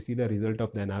that, you see the result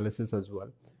of the analysis as well.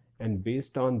 And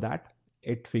based on that,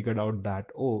 it figured out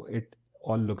that, oh, it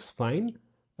all looks fine,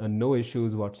 no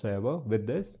issues whatsoever with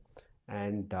this,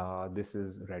 and this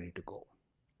is ready to go.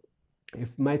 If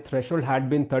my threshold had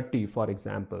been 30, for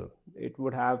example, it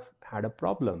would have had a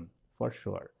problem for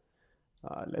sure.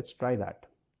 Let's try that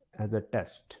as a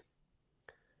test.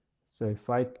 So if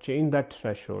I change that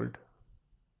threshold,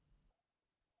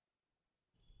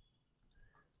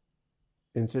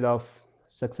 instead of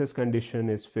success condition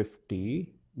is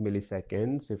 50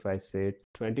 milliseconds, if I say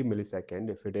 20 millisecond,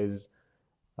 if it is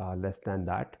less than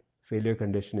that, failure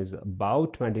condition is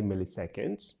about 20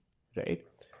 milliseconds, right?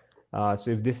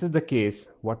 So if this is the case,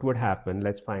 what would happen?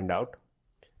 Let's find out.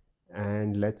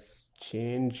 And let's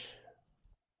change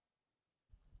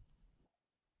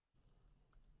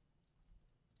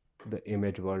the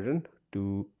image version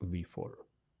to V4.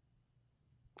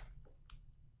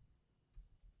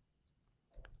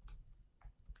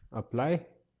 Apply,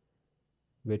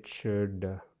 which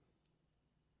should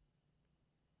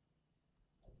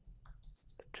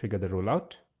trigger the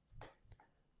rollout.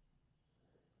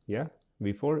 Yeah,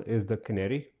 V4 is the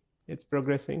Canary. It's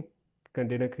progressing.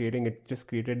 Container creating, it just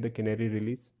created the Canary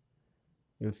release.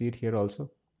 You'll see it here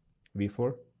also,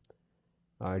 V4.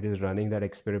 It is running that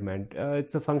experiment.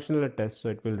 It's a functional test, so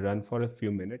it will run for a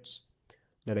few minutes.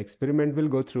 That experiment will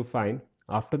go through fine.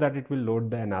 After that, it will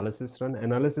load the analysis run.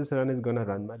 Analysis run is going to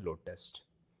run my load test.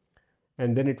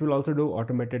 And then it will also do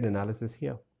automated analysis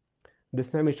here. This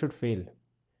time it should fail.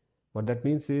 What that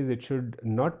means is it should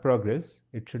not progress.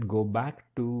 It should go back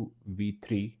to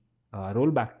V3,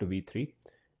 roll back to V3.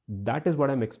 That is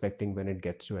what I'm expecting when it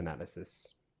gets to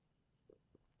analysis.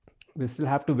 We still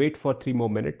have to wait for 3 more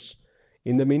minutes.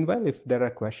 In the meanwhile, if there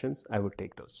are questions, I would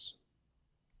take those.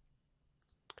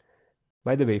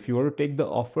 By the way, if you want to take the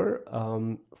offer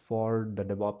for the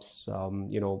Devops,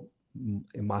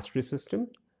 mastery system,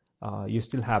 you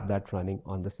still have that running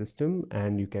on the system,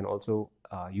 and you can also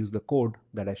use the code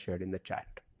that I shared in the chat.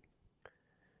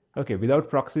 Okay, without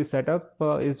proxy setup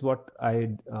is what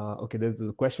okay, there's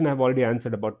the question I've already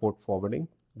answered about port forwarding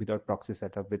without proxy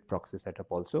setup, with proxy setup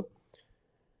also.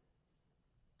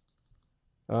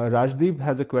 Rajdeep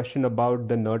has a question about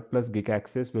the Nerd Plus Geek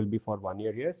Access will be for 1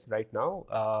 year. Yes, right now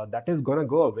that is gonna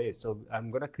go away. So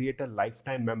I'm gonna create a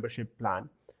lifetime membership plan.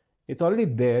 It's already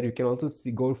there. You can also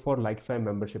go for lifetime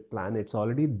membership plan. It's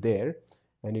already there,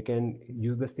 and you can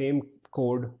use the same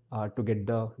code to get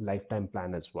the lifetime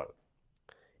plan as well,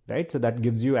 right? So that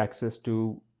gives you access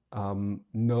to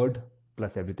Nerd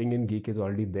plus everything in Geek is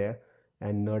already there,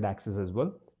 and Nerd access as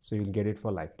well. So you'll get it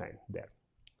for lifetime there.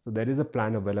 So there is a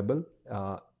plan available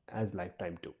as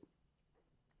lifetime too.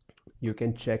 You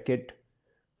can check it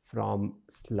from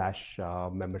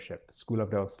 /membership, School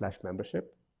of Devops /membership.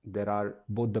 There are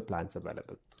both the plans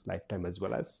available, lifetime as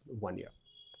well as 1 year.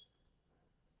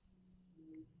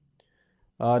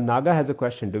 Naga has a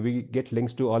question. Do we get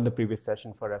links to all the previous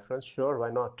session for reference? Sure,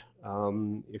 why not?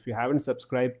 If you haven't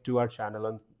subscribed to our channel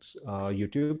on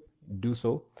YouTube, do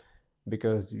so,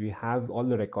 because we have all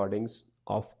the recordings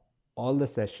of all the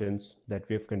sessions that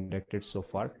we've conducted so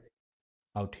far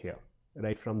out here,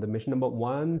 right? From the mission number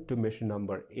 1 to mission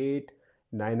number 8,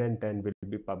 9 and 10 will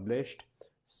be published.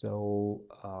 So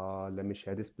let me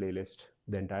share this playlist,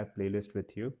 the entire playlist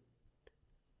with you,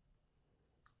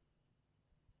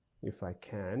 if I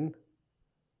can.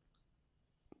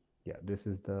 Yeah, this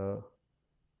is the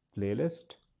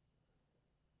playlist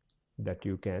that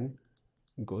you can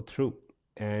go through,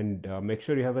 and make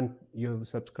sure you've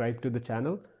subscribed to the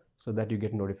channel so that you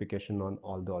get notification on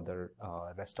all the other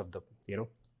rest of the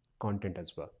content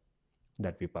as well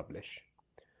that we publish.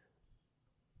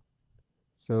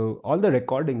 So all the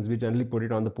recordings, we generally put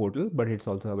it on the portal, but it's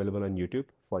also available on YouTube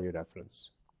for your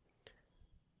reference.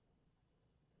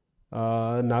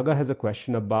 Naga has a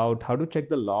question about how to check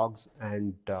the logs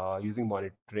and using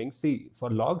monitoring. See,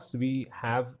 for logs, we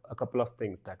have a couple of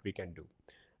things that we can do.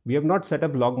 We have not set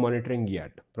up log monitoring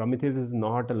yet. Prometheus is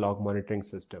not a log monitoring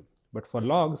system, but for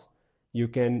logs, you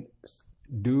can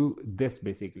do this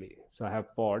basically. So I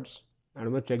have pods, and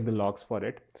I'm going to check the logs for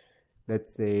it.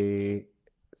 Let's say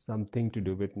something to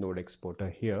do with node exporter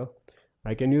here.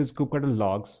 I can use kubectl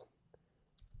logs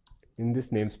in this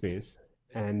namespace,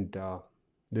 and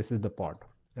this is the pod,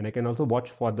 and I can also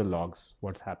watch for the logs,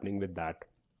 what's happening with that,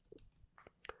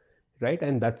 right?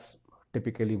 And that's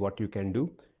typically what you can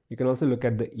do. You can also look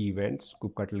at the events,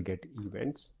 kubectl get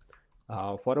events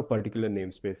for a particular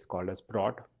namespace called as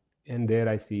prod. And there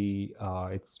I see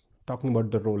it's talking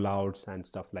about the rollouts and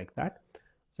stuff like that.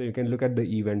 So you can look at the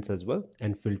events as well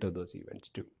and filter those events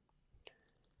too.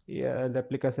 Yeah, the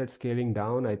replica set scaling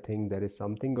down. I think there is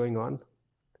something going on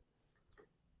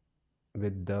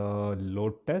with the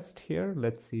load test here.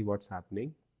 Let's see what's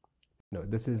happening. No,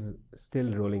 this is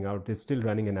still rolling out. It's still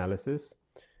running analysis.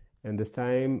 And this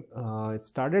time it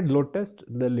started load test.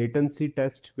 The latency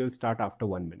test will start after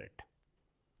 1 minute.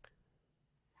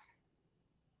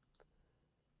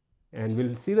 And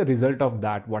we'll see the result of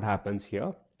that, what happens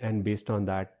here. And based on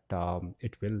that,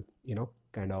 it will,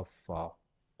 kind of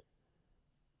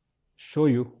show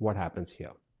you what happens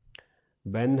here.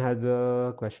 Ben has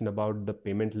a question about the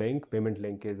payment link. Payment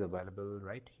link is available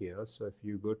right here. So if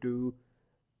you go to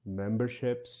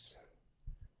memberships,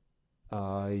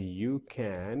 you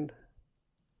can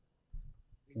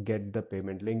get the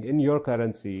payment link in your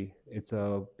currency. It's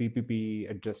a PPP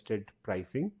adjusted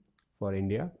pricing for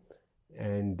India,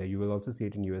 and you will also see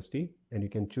it in USD, and you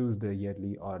can choose the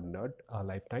yearly or not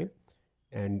lifetime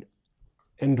and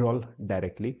enroll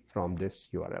directly from this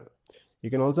URL. You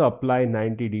can also apply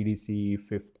 90 DDC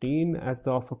 15 as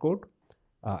the offer code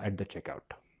at the checkout.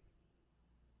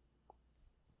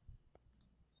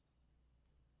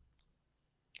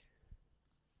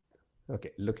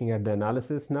 Okay, looking at the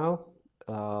analysis now.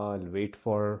 I'll wait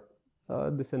for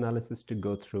this analysis to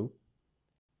go through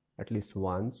at least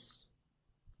once.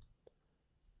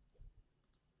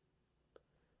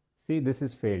 See, this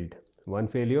is failed. One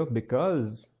failure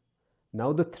because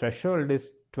now the threshold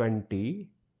is 20,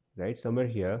 right? Somewhere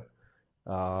here,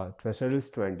 threshold is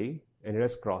 20 and it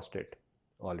has crossed it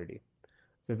already.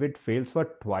 So if it fails for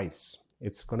twice,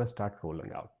 it's gonna start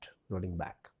rolling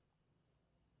back.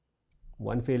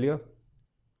 One failure,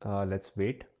 let's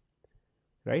wait,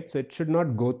 right? So it should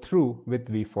not go through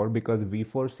with V4 because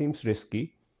V4 seems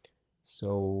risky.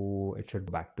 So it should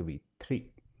go back to V3.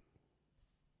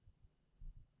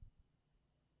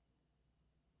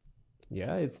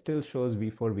 Yeah, it still shows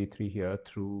V4, V3 here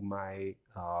through my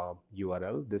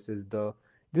URL. This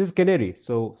is Canary.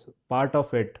 So part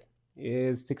of it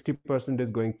is 60%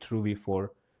 is going through V4,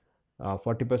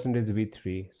 40% is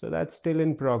V3. So that's still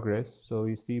in progress. So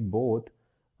you see both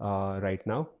right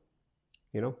now,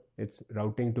 it's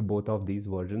routing to both of these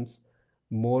versions,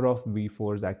 more of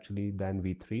V4s actually than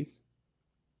V3s.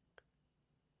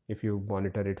 If you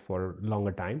monitor it for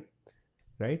longer time,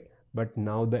 right? But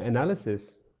now the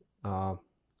analysis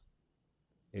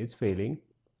is failing,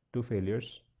 2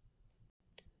 failures.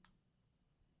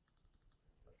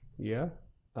 Yeah,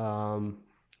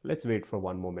 let's wait for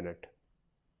 1 more minute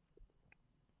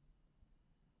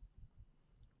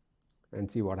and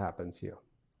see what happens here.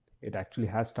 It actually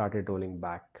has started rolling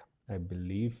back, I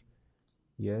believe.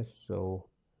 Yes, so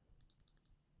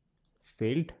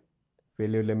failed,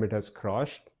 failure limit has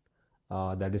crossed,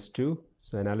 that is 2.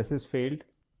 So analysis failed.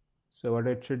 So what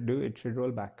it should do, it should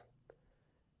roll back,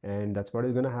 and that's what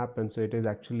is going to happen. So it is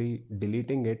actually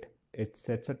deleting it. It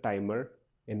sets a timer.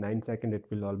 In 9 seconds it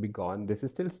will all be gone. This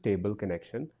is still stable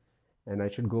connection, and I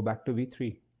should go back to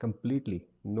V3 completely,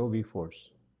 no V4s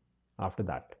after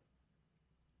that.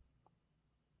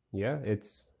 Yeah,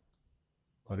 it's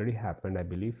already happened, I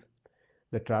believe.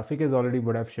 The traffic is already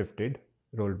would have shifted,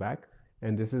 rolled back,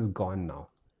 and this is gone now.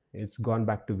 It's gone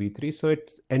back to V3. So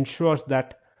it ensures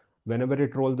that whenever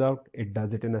it rolls out, it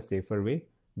does it in a safer way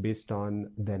based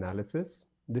on the analysis.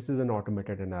 This is an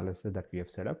automated analysis that we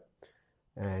have set up,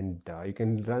 and you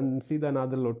can see the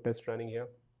another load test running here.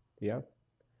 Yeah,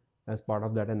 as part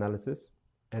of that analysis.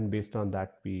 And based on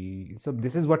that, so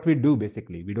this is what we do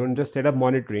basically. We don't just set up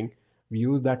monitoring. We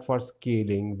use that for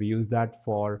scaling. We use that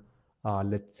for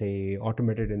let's say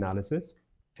automated analysis,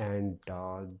 and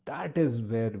that is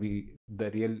where the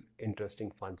real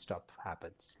interesting fun stuff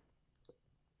happens,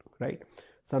 right?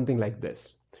 Something like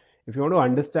this. If you want to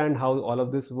understand how all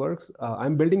of this works,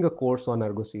 I'm building a course on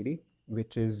Argo CD,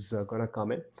 which is gonna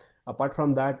come in. Apart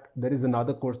from that, there is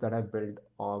another course that I've built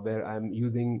where I'm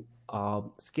using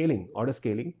scaling, order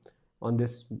scaling on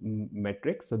this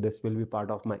metric. So this will be part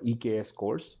of my EKS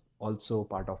course, also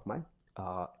part of my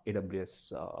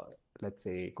AWS, let's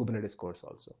say Kubernetes course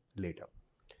also later,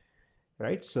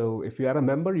 right? So if you are a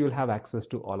member, you'll have access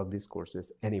to all of these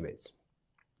courses anyways.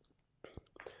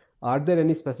 Are there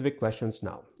any specific questions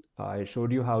now? I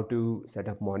showed you how to set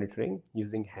up monitoring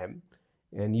using HEM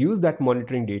and use that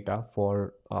monitoring data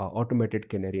for automated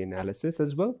Canary analysis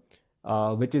as well,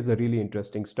 which is a really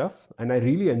interesting stuff. And I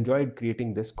really enjoyed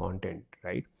creating this content,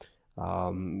 right?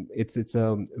 It's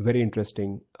a very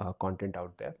interesting content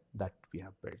out there that we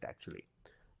have built actually.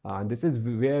 This is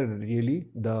where really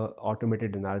the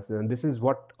automated analysis, and this is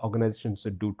what organizations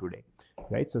should do today,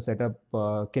 right? So set up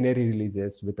Canary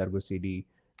releases with Argo CD,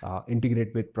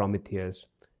 integrate with Prometheus,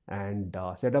 and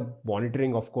set up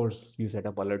monitoring. Of course, you set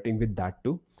up alerting with that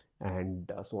too,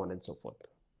 and so on and so forth.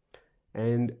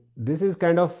 And this is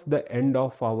kind of the end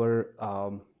of our,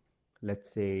 let's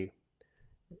say,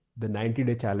 the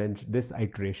 90-day challenge, this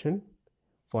iteration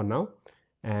for now.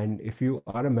 And if you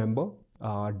are a member,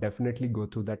 definitely go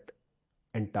through that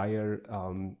entire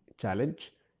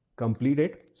challenge, complete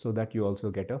it so that you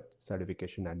also get a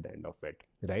certification at the end of it,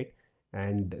 right?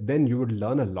 And then you would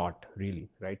learn a lot, really,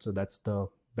 right? So that's the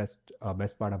best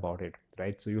part about it,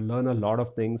 right? So you learn a lot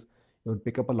of things. You would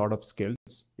pick up a lot of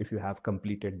skills if you have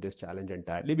completed this challenge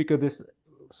entirely, because this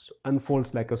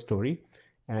unfolds like a story,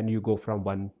 and you go from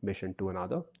one mission to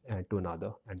another and to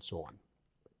another and so on.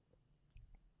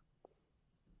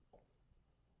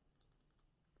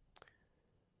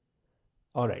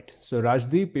 All right. So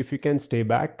Rajdeep, if you can stay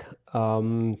back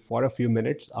for a few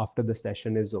minutes after the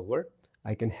session is over,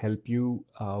 I can help you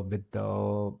with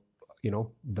the,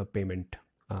 the payment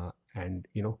and,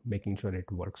 making sure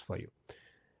it works for you.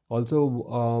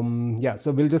 Also, yeah,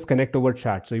 so we'll just connect over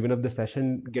chat. So even if the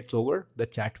session gets over, the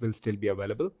chat will still be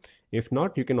available. If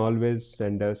not, you can always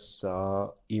send us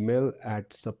email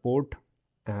at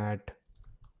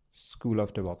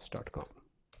support@schoolofdevops.com.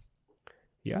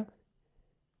 Yeah,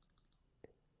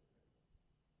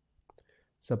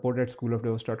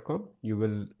 support@schoolofdevops.com. You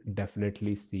will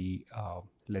definitely see,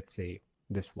 let's say,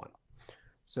 this one.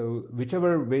 So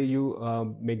whichever way you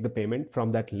make the payment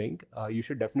from that link, you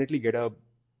should definitely get a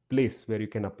place where you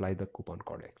can apply the coupon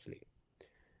code actually.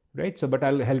 Right. So, but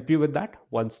I'll help you with that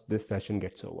once this session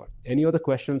gets over. Any other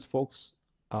questions, folks?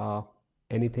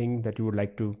 Anything that you would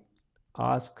like to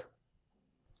ask?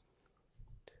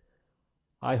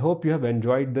 I hope you have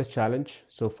enjoyed this challenge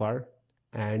so far,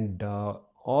 and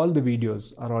all the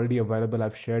videos are already available.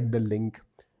 I've shared the link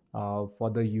for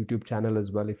the YouTube channel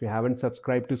as well. If you haven't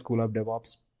subscribed to School of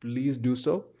DevOps, please do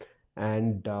so,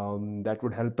 and that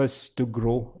would help us to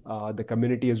grow the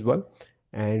community as well,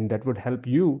 and that would help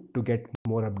you to get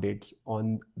more updates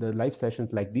on the live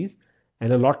sessions like these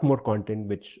and a lot more content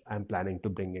which I'm planning to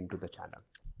bring into the channel.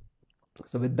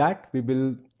 So with that, we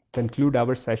will conclude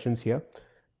our sessions here.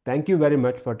 Thank you very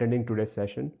much for attending today's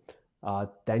session.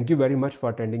 Thank you very much for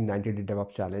attending 90-Day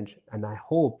DevOps Challenge, and I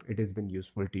hope it has been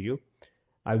useful to you.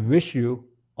 I wish you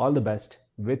all the best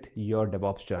with your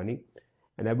DevOps journey,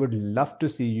 and I would love to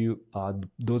see you,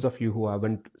 those of you who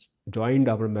haven't joined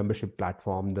our membership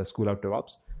platform, the School of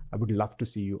DevOps, I would love to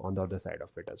see you on the other side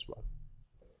of it as well.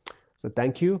 So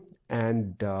thank you,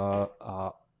 and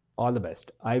all the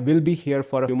best. I will be here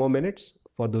for a few more minutes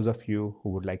for those of you who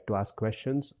would like to ask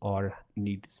questions or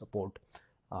need support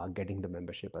getting the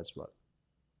membership as well.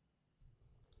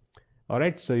 All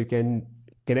right, so you can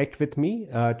connect with me,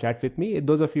 chat with me.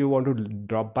 Those of you who want to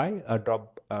drop by,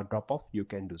 drop off, you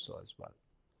can do so as well.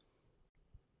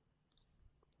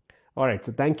 All right,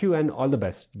 so thank you and all the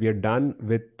best. We are done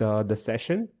with the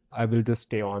session. I will just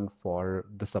stay on for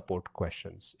the support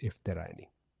questions if there are any.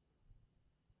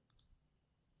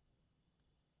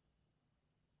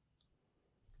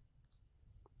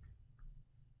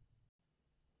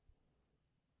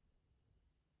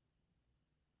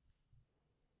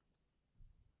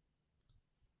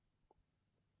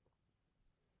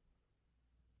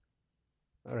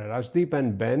 All right, Rajdeep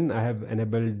and Ben, I have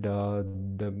enabled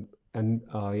the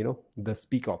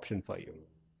speak option for you.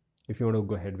 If you want to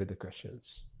go ahead with the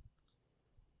questions.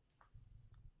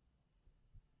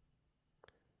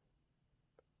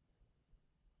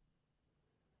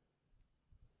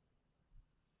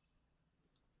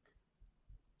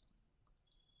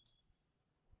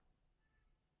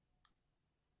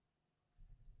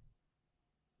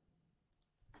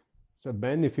 So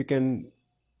Ben, if you can,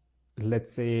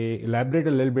 let's say, elaborate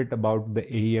a little bit about the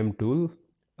AEM tool,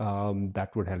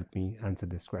 that would help me answer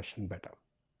this question better.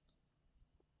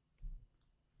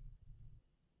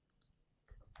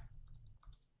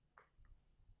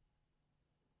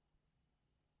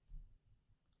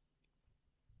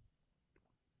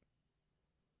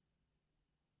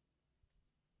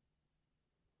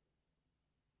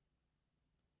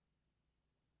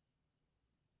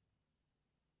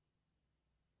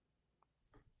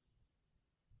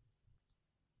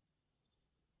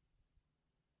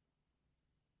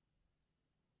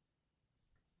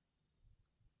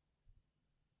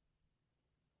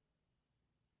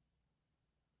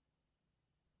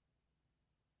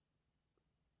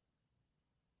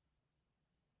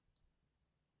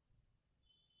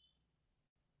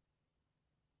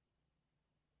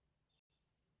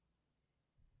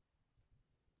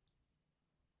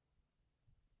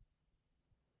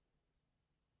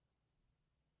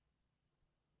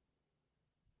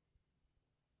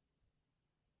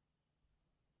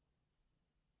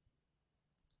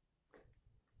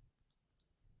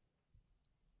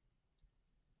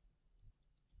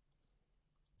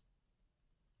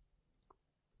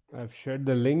 I've shared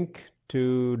the link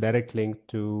to direct link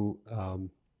to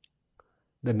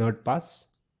the node pass,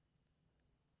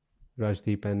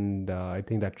 Rajdeep, and I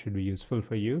think that should be useful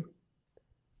for you.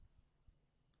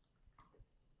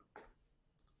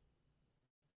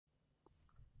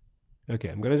 Okay,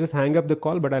 I'm gonna just hang up the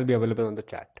call, but I'll be available on the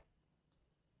chat.